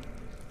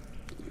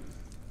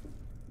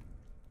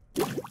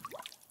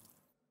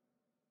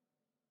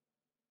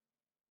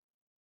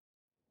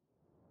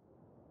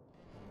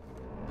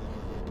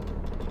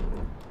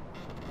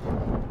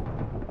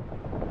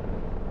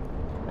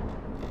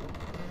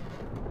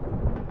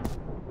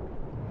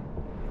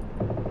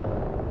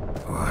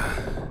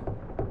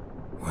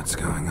 What's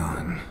going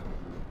on?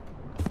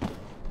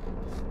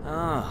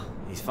 Ah,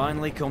 he's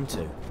finally come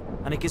to.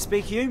 And he can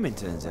speak human,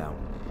 turns out.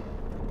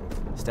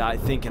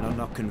 Started thinking I'm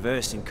not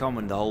conversing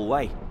common the whole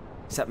way,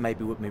 except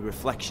maybe with me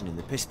reflection in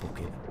the piss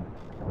bucket.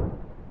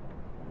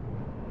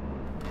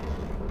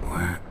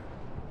 Where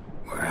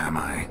am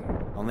I?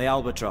 On the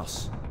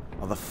Albatross,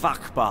 or the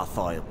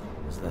Fakbarthoil,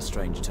 as their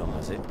strange tongue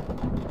has it,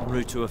 en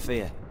route to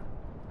Afir.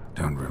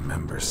 Don't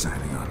remember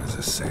signing on as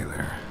a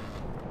sailor.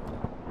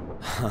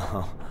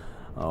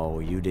 Oh,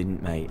 you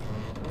didn't, mate.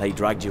 They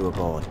dragged you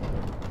aboard.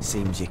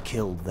 Seems you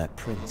killed their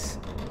prince.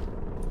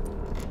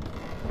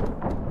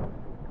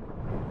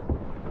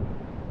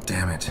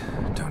 Damn it,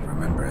 don't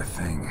remember a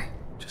thing.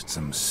 Just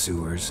some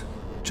sewers,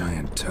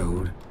 giant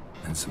toad,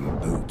 and some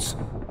boots.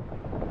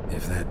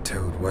 If that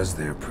toad was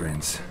their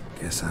prince,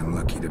 guess I'm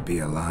lucky to be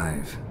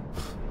alive.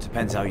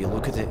 Depends how you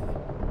look at it.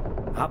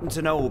 Happen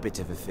to know a bit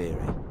of a theory.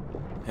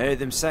 Heard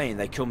them saying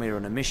they come here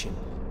on a mission,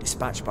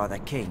 dispatched by their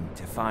king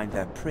to find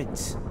their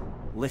prince,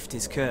 lift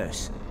his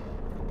curse.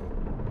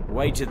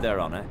 Wagered their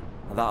honour,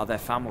 and that of their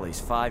families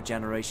 5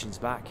 generations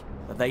back,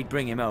 that they'd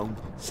bring him home,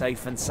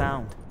 safe and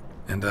sound.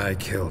 And I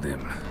killed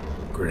him.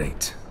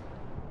 Great.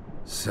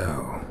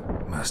 So,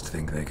 must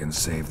think they can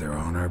save their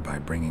honor by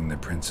bringing the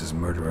prince's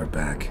murderer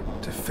back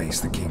to face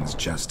the king's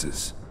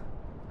justice.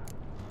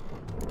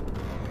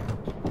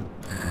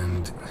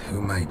 And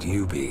who might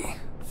you be?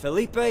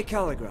 Felipe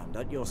Caligrand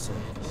at your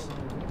service.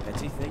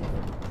 Petty thing,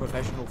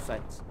 professional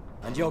fence,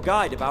 and your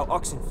guide about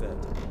Oxenford.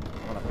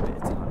 We'll have a bit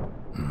of time.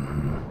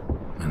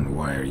 And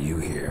why are you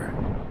here?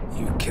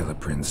 You kill a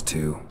prince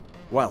too?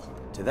 Well,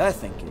 to their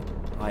thinking,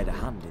 I had a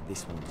hand in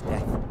this one's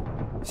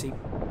death. See,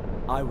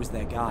 I was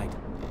their guide.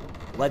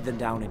 Led them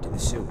down into the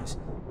sewers.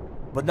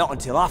 But not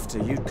until after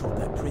you'd cut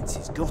their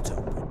prince's gut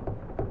open.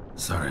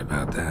 Sorry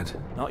about that.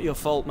 Not your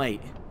fault,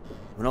 mate.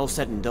 When all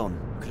said and done,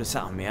 I could have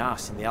sat on my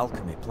arse in the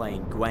alchemy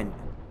playing Gwent.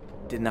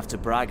 Didn't have to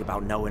brag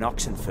about knowing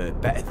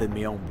Oxenford better than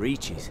my own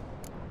breeches.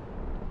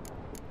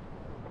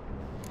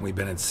 We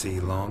been at sea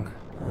long?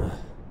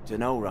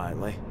 Dunno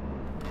rightly.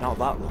 Not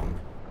that long.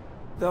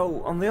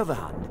 Though, on the other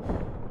hand...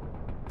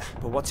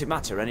 But what's it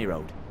matter, any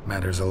road?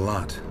 Matters a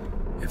lot.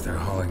 If they're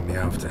hauling me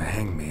off to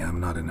hang me, I'm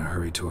not in a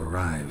hurry to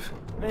arrive.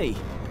 Me?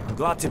 I'm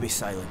glad to be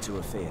sailing to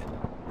Afir.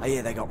 I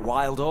hear they got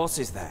wild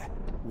horses there.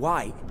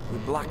 White,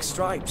 with black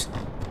stripes.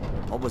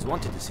 Always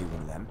wanted to see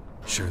one of them.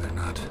 Sure they're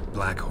not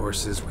black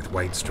horses with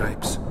white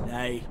stripes?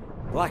 Nay,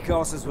 black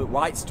horses with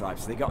white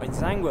stripes they got in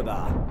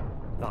Zanguibar.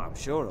 That I'm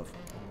sure of.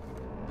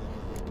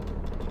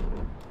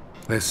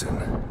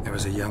 Listen, there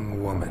was a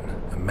young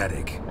woman, a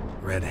medic,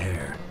 red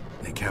hair.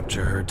 They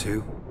capture her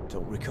too?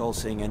 Don't recall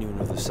seeing anyone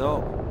of the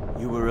sort.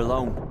 You were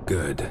alone.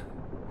 Good.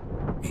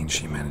 Means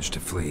she managed to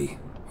flee.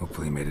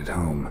 Hopefully made it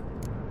home.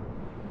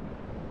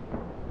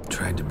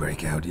 Tried to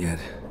break out yet?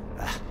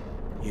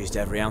 Used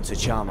every ounce of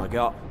charm I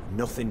got.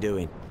 Nothing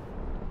doing.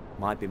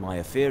 Might be my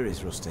Afir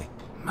is rusty.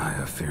 My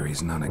Afir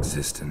is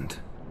non-existent.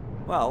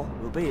 Well,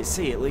 we'll be at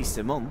sea at least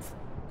a month.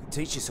 Could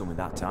teach you something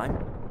that time.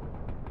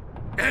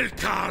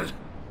 Elkal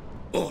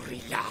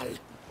Orilal.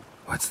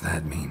 What's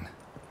that mean?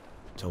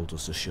 Told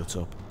us to shut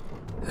up.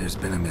 There's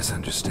been a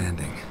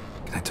misunderstanding.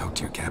 Can I talk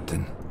to your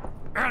captain?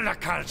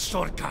 Alakal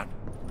Sorkan.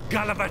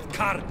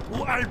 Galavatkar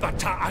U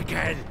Albata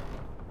Agel.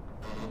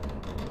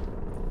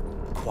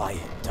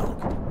 Quiet,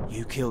 dog.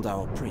 You killed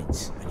our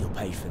prince, and you'll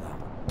pay for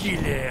that.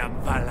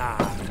 Gileam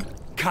Valar.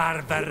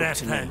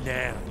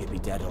 Carveretener. You'd be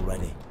dead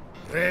already.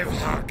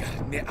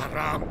 Revhagar ne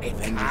Aram et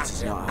Vengeance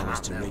is not ours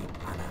to reap,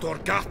 Anna.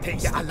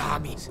 Dorgate ya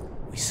Alami.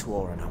 We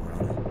swore on our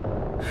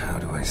honor. How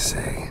do I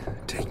say?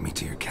 Take me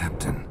to your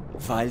captain.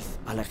 Vailth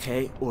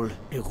Alakhe ul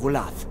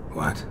Igulath.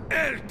 What?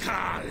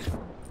 Elkal!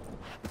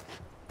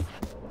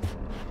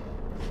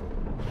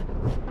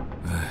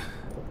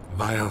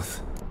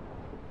 Vailth.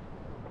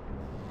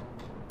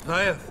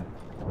 Vailth.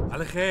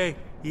 Alakhe.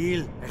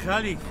 Il.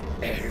 Echalif.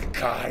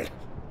 Elkal.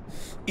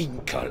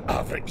 Inkal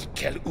Avra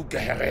Ikel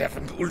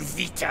Ugehereven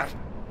Ulvitar.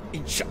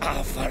 Inch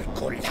Afal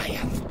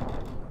Goliath.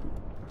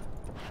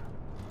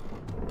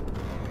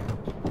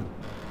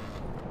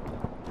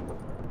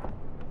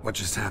 What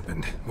just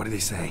happened? What did he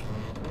say?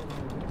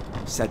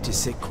 Said to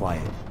sit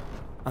quiet,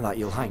 and that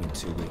you'll hang in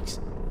 2 weeks.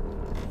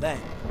 Then,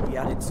 he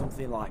added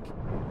something like,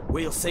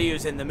 "We'll see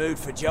who's in the mood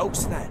for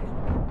jokes then."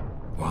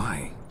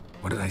 Why?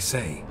 What did I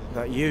say?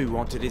 That you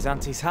wanted his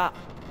auntie's hat.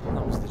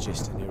 That was the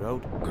gist in your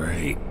road.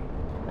 Great.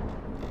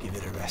 Give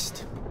it a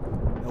rest.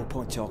 No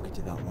point talking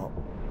to that lot.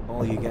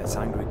 All you get's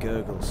angry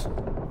gurgles.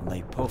 And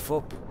they puff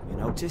up, you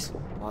notice?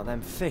 Like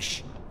them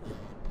fish.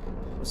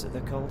 What's it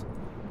they're called?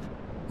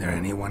 There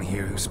anyone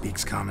here who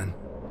speaks common?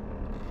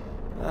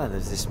 Ah,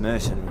 there's this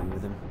mercenary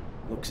with him.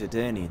 Looks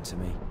Edirnian to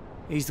me.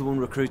 He's the one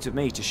recruited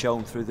me to show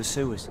him through the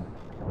sewers.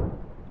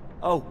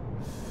 Oh,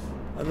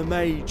 and the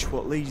mage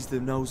what leads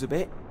them knows a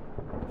bit.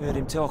 Heard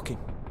him talking,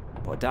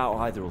 but I doubt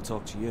either will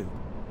talk to you.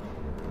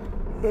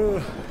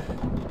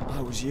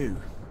 I was you.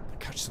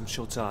 Catch some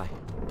shut-eye.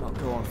 Not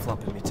go on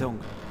flapping my tongue.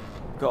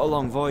 Got a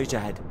long voyage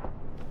ahead.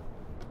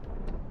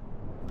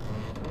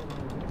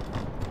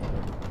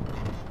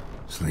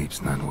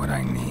 Sleep's not what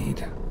I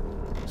need.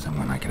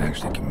 Someone I can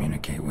actually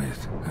communicate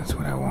with. That's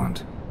what I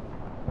want.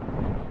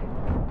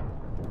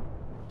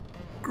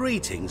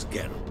 Greetings,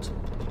 Geralt.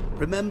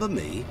 Remember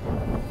me?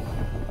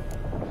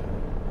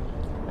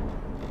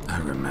 I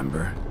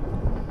remember.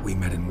 We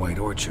met in White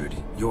Orchard.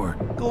 You're...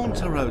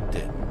 Gaunter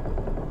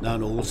O'dim,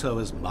 known also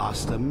as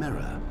Master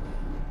Mirror.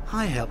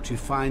 I helped you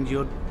find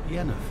your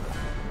Yennefer.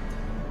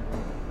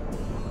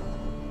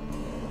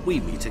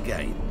 We meet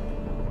again.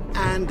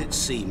 And it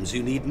seems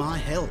you need my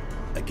help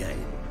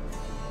again.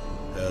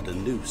 Heard a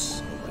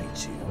noose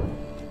awaits you.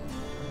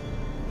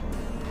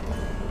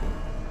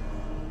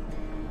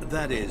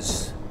 That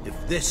is, if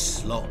this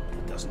slop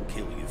doesn't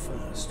kill you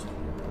first.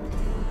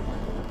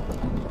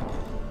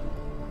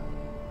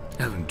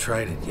 Haven't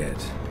tried it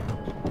yet.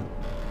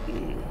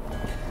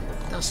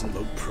 Doesn't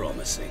look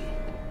promising.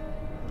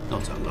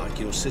 Not unlike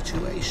your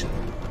situation.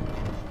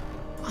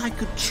 I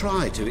could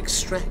try to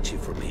extract you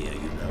from here,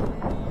 you know.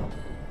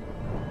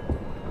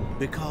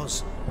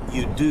 Because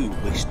you do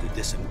wish to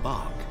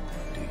disembark,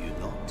 do you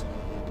not?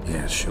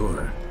 Yeah,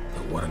 sure.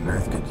 But what on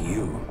earth could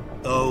you?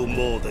 Oh,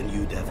 more than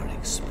you'd ever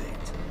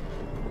expect.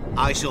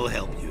 I shall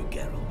help you,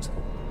 Geralt.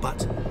 But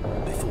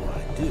before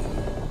I do,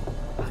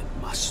 I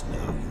must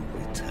know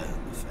you return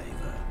the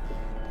favor.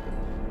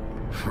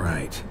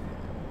 Right.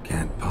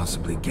 Can't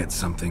possibly get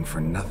something for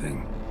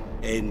nothing.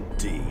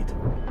 Indeed.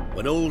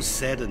 When all's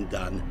said and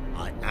done,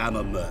 I am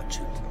a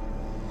merchant.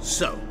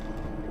 So,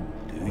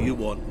 do you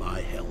want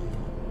my help?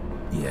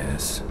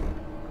 Yes.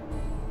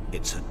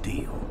 It's a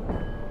deal.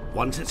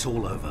 Once it's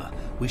all over,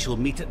 we shall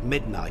meet at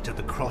midnight at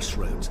the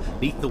crossroads,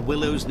 beneath the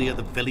willows near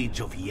the village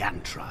of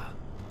Yantra.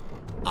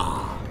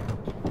 Ah,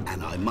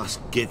 and I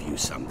must give you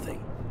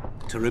something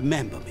to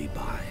remember me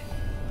by.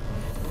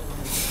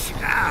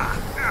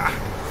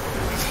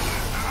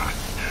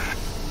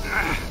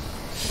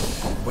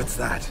 What's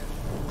that?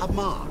 A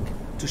mark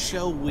to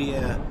show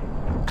we're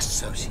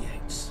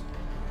associates.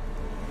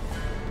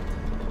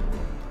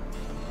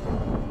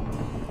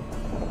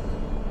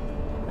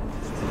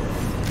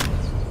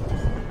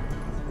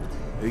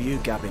 Who you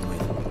gabbing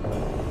with?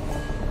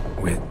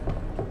 With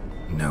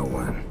no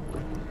one.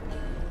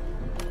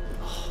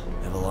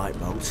 Never liked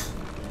boats.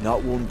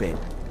 Not one bit.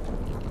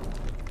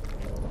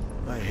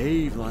 They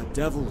heave like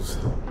devils.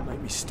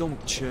 Make me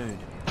stomach churn.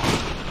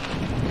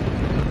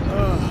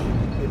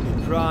 It'd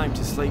be prime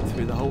to sleep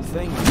through the whole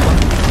thing.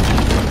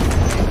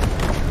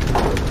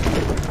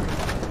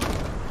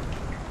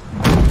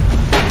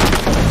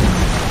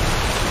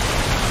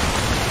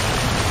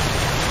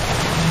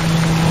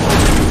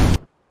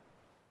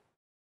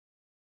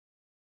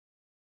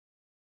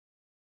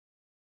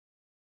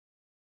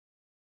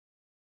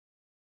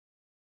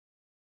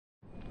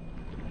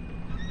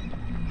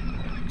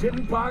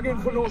 Didn't bargain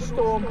for no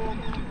storm.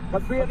 I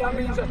fear that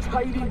means a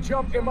tidy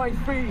jump in my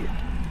fee.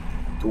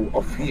 To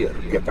Ophir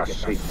get us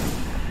safe.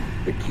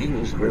 The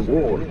king's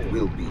reward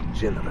will be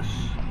generous.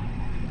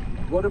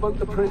 What about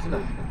the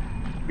prisoner?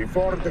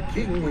 Before the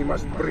king we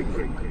must bring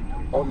him.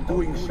 On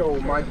doing so,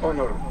 my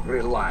honor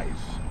relies.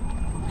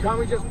 Can't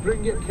we just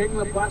bring your king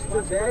the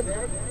bastard's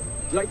head?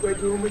 Like we're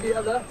doing with the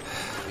other?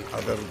 The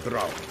other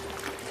drowned.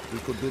 We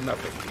could do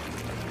nothing.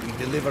 We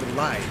delivered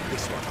live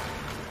this one.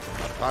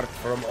 Apart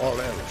from all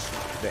else,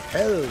 the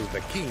hell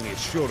the king is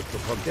sure to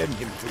condemn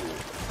him to.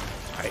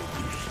 I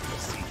wish to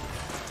see.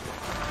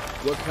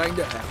 What kind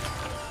of hell?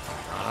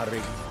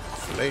 Tarring,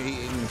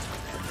 flaying,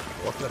 and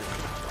quartering.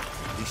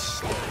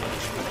 This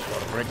punishment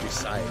for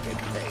regicide and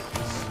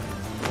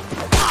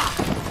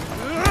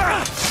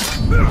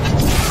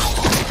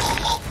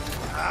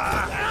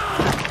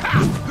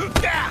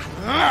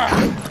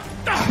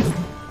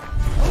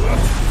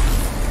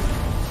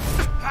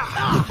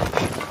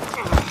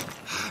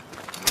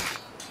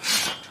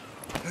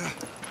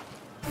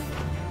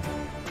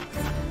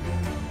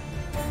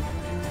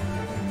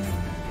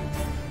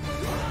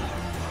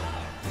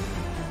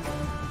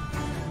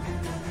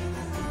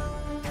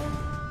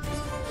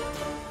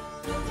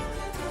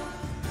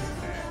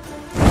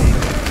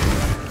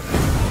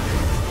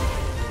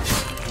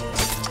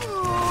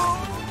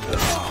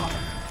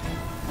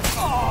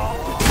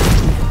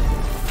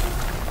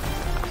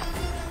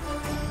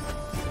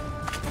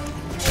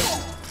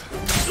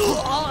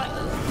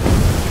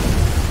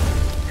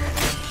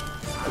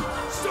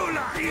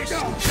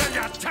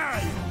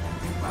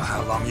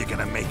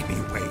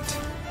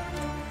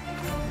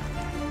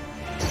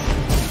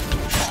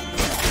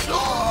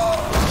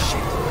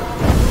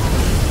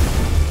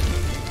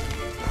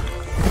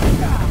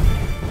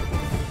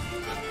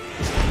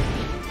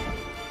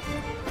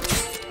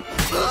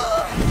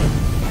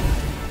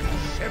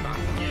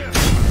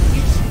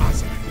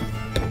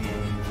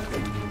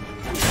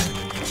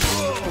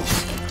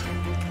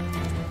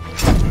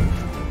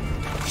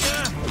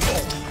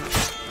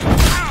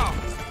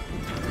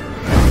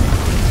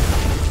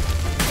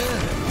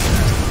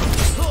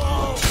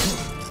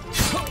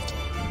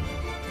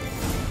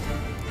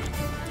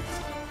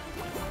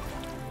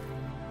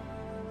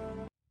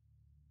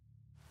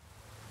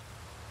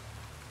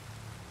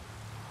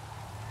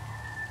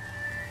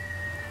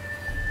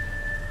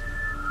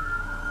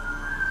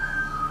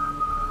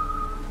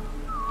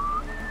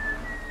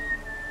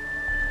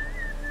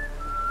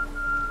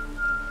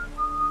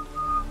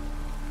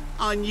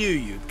I knew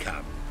you'd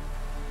come.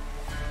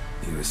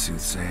 You a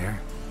soothsayer?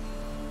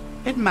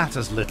 It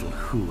matters little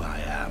who I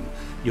am.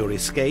 Your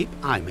escape,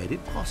 I made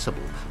it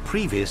possible.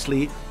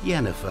 Previously,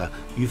 Yennefer,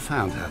 you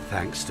found her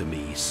thanks to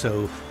me,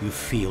 so you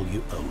feel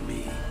you owe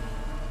me.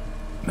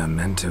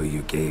 Memento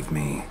you gave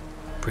me.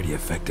 Pretty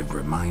effective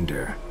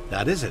reminder.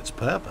 That is its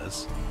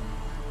purpose.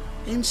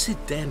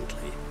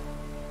 Incidentally,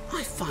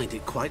 I find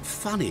it quite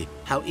funny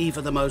how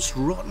even the most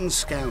rotten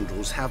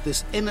scoundrels have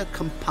this inner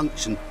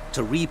compunction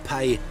to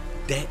repay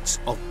debts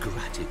of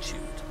gratitude.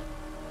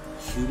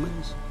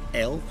 Humans,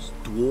 elves,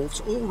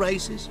 dwarves, all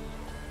races.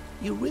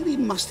 You really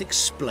must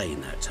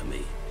explain that to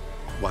me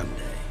one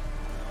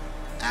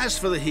day. As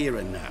for the here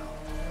and now,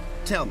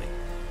 tell me,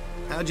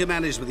 how'd you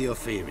manage with your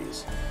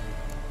theories?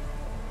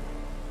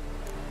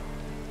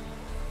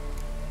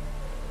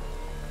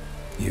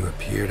 You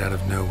appeared out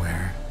of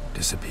nowhere,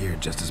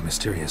 disappeared just as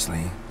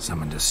mysteriously,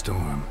 summoned a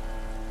storm.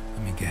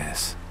 Let me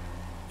guess.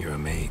 You're a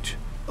mage.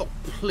 Oh,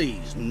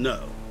 please,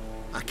 no.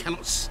 I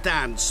cannot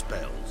stand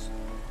spells.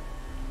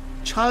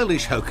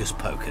 Childish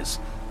hocus-pocus.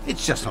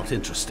 It's just not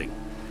interesting.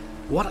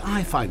 What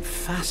I find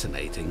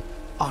fascinating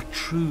are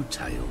true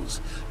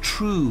tales,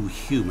 true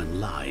human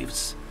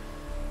lives,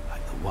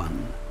 like the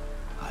one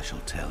I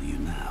shall tell you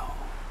now.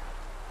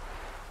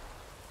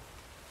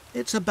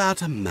 It's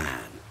about a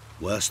man,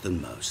 worse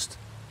than most.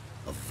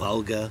 A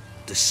vulgar,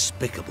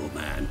 despicable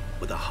man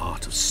with a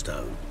heart of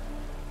stone.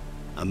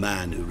 A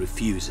man who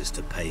refuses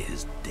to pay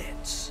his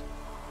debts.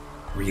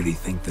 Really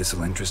think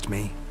this'll interest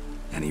me?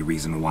 Any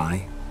reason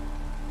why?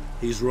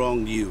 He's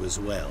wronged you as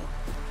well.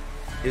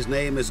 His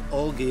name is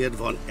Olgierd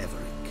von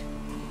Everec.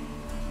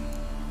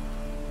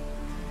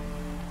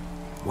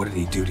 What did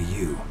he do to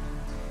you?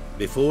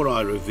 Before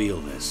I reveal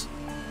this,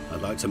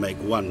 I'd like to make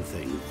one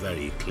thing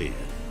very clear.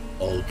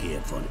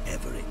 Olgierd von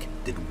Everec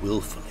did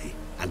willfully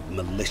and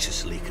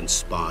maliciously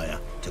conspire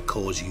to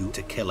cause you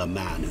to kill a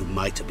man who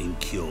might have been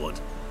cured.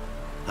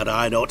 Had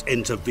I not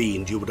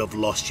intervened, you would have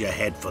lost your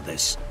head for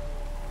this.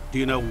 Do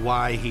you know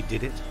why he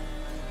did it?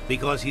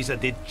 Because he's a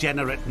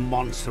degenerate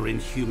monster in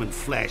human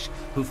flesh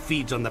who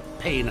feeds on the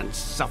pain and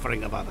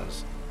suffering of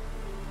others.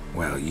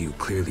 Well, you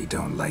clearly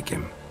don't like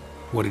him.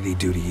 What did he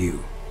do to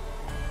you?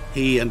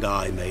 He and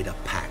I made a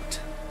pact.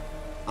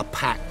 A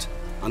pact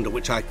under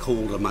which I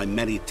called on my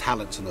many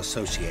talents and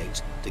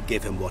associates to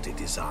give him what he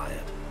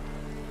desired.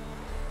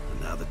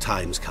 And now the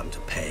time's come to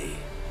pay.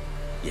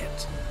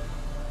 Yet,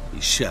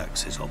 he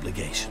shirks his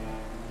obligation.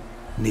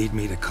 Need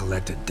me to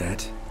collect a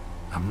debt?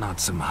 I'm not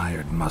some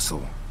hired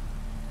muscle.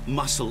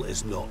 Muscle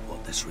is not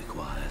what this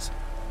requires.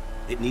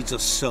 It needs a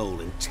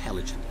soul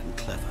intelligent and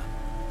clever.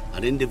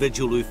 An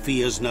individual who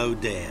fears no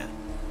dare.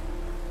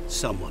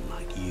 Someone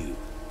like you.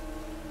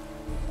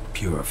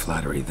 Pure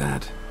flattery,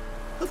 that.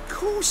 Of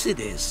course it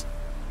is.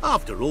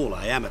 After all,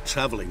 I am a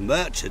traveling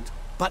merchant.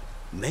 But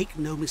make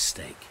no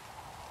mistake,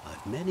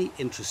 I've many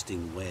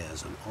interesting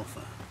wares on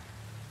offer.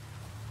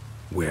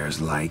 Wares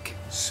like?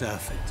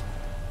 Surfeit.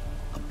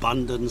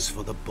 Abundance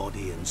for the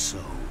body and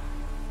soul.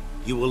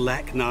 You will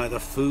lack neither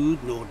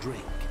food nor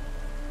drink.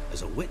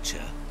 As a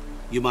witcher,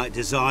 you might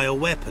desire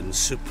weapons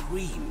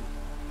supreme.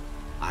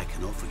 I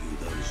can offer you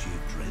those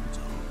you've dreamt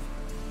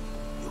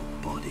of. Your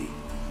body,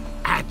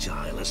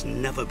 agile as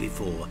never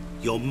before.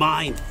 Your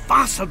mind,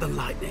 faster than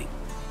lightning.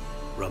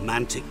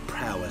 Romantic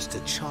prowess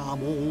to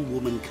charm all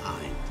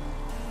womankind.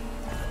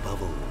 And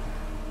above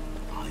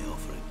all, I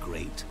offer a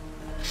great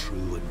and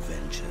true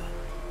adventure.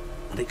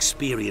 An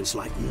experience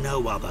like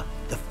no other.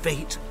 The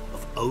fate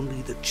of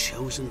only the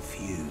chosen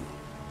few.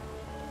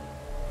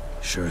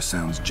 Sure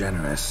sounds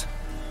generous.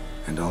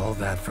 And all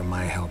that for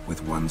my help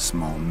with one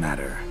small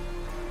matter.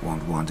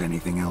 Won't want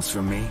anything else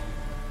from me?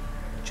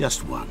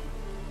 Just one.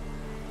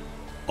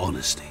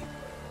 Honesty.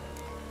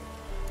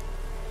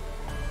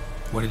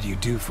 What did you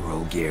do for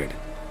Olgierd?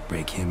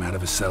 Break him out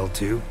of a cell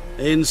too?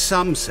 In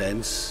some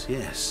sense,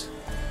 yes.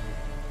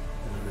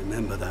 I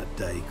remember that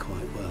day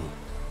quite well.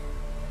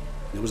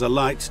 There was a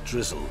light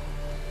drizzle,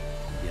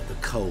 yet the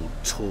cold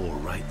tore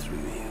right through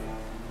you.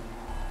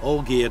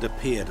 Olgierd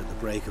appeared at the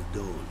break of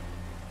dawn,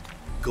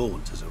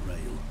 gaunt as a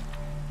rail,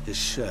 his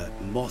shirt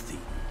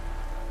moth-eaten,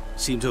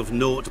 seemed to have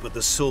naught but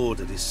the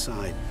sword at his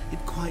side. It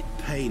quite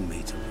pained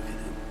me to look at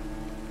him.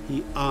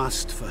 He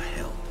asked for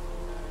help,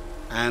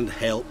 and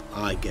help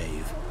I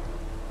gave.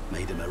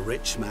 Made him a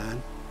rich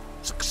man,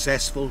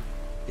 successful,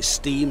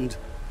 esteemed.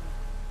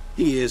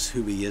 He is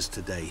who he is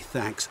today,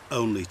 thanks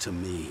only to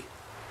me.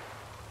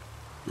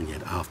 And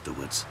yet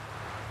afterwards,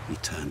 he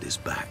turned his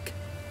back,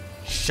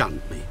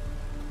 shunned me,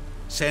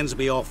 sends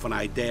me off when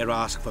I dare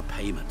ask for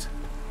payment,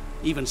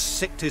 even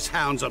sicked his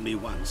hounds on me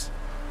once.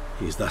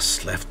 He's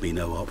thus left me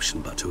no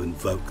option but to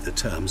invoke the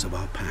terms of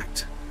our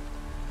pact.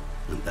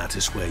 And that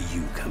is where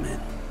you come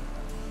in.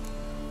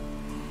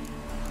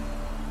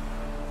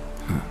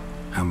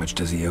 How much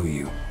does he owe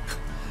you?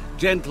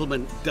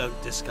 Gentlemen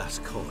don't discuss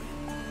coin.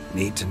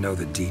 Need to know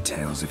the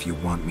details if you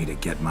want me to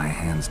get my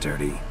hands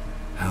dirty.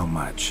 How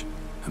much?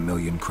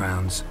 1,000,000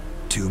 crowns?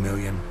 2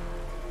 million?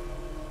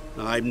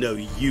 I'm no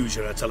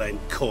usurer to lend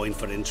coin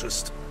for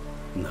interest.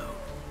 No.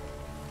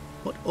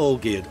 What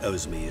Olgierd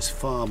owes me is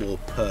far more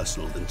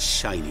personal than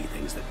shiny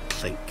things that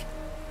clink.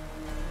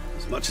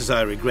 As much as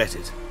I regret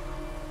it,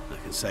 I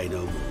can say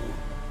no more.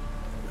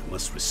 I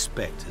must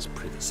respect his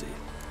privacy.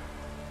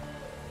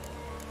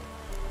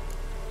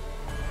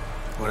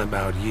 What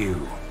about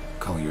you?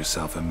 Call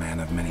yourself a man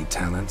of many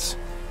talents?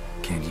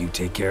 Can't you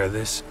take care of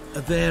this?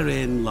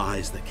 Therein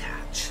lies the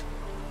catch.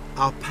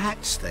 Our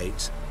pact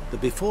states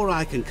that before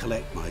I can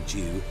collect my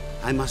due,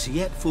 I must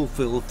yet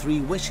fulfill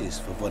 3 wishes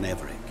for Von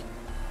Everec.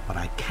 But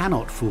I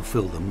cannot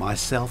fulfill them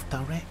myself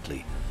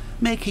directly,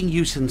 making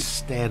use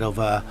instead of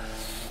a...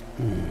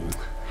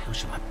 how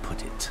shall I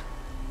put it?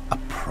 A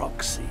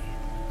proxy.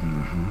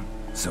 Mm-hmm.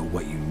 So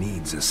what you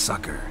need's a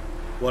sucker.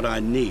 What I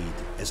need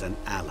is an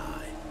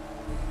ally.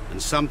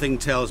 And something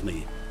tells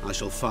me I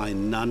shall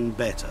find none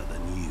better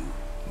than you.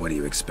 What do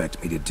you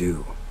expect me to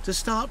do? To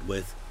start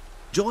with,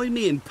 join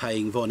me in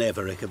paying Von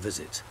Everec a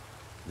visit.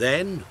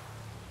 Then,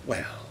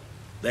 well,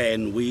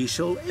 then we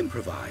shall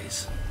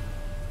improvise.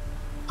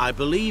 I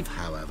believe,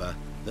 however,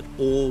 that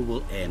all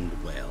will end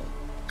well.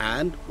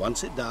 And,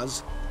 once it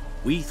does,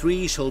 we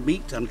 3 shall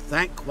meet and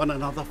thank one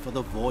another for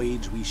the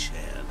voyage we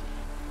shared.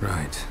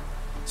 Right.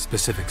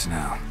 Specifics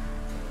now.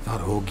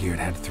 Thought Olgierd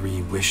had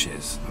 3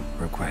 wishes,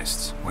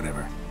 requests,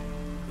 whatever.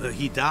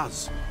 He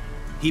does.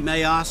 He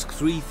may ask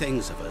 3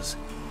 things of us,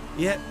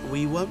 yet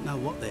we won't know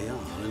what they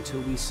are until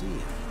we see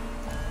him.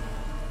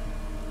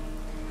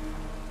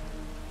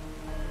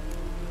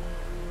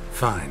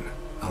 Fine.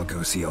 I'll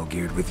go see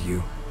Olgierd with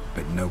you,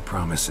 but no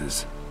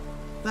promises.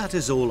 That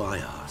is all I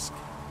ask.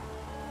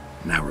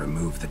 Now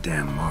remove the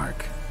damn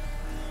mark.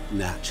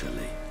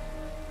 Naturally.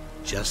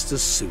 Just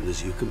as soon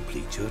as you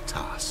complete your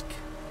task.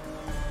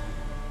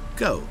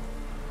 Go.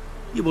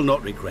 You will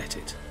not regret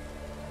it.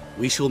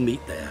 We shall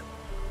meet there.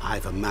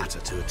 I've a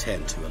matter to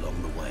attend to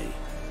along the way.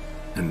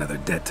 Another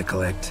debt to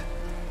collect?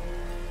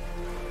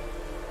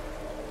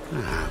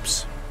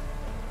 Perhaps.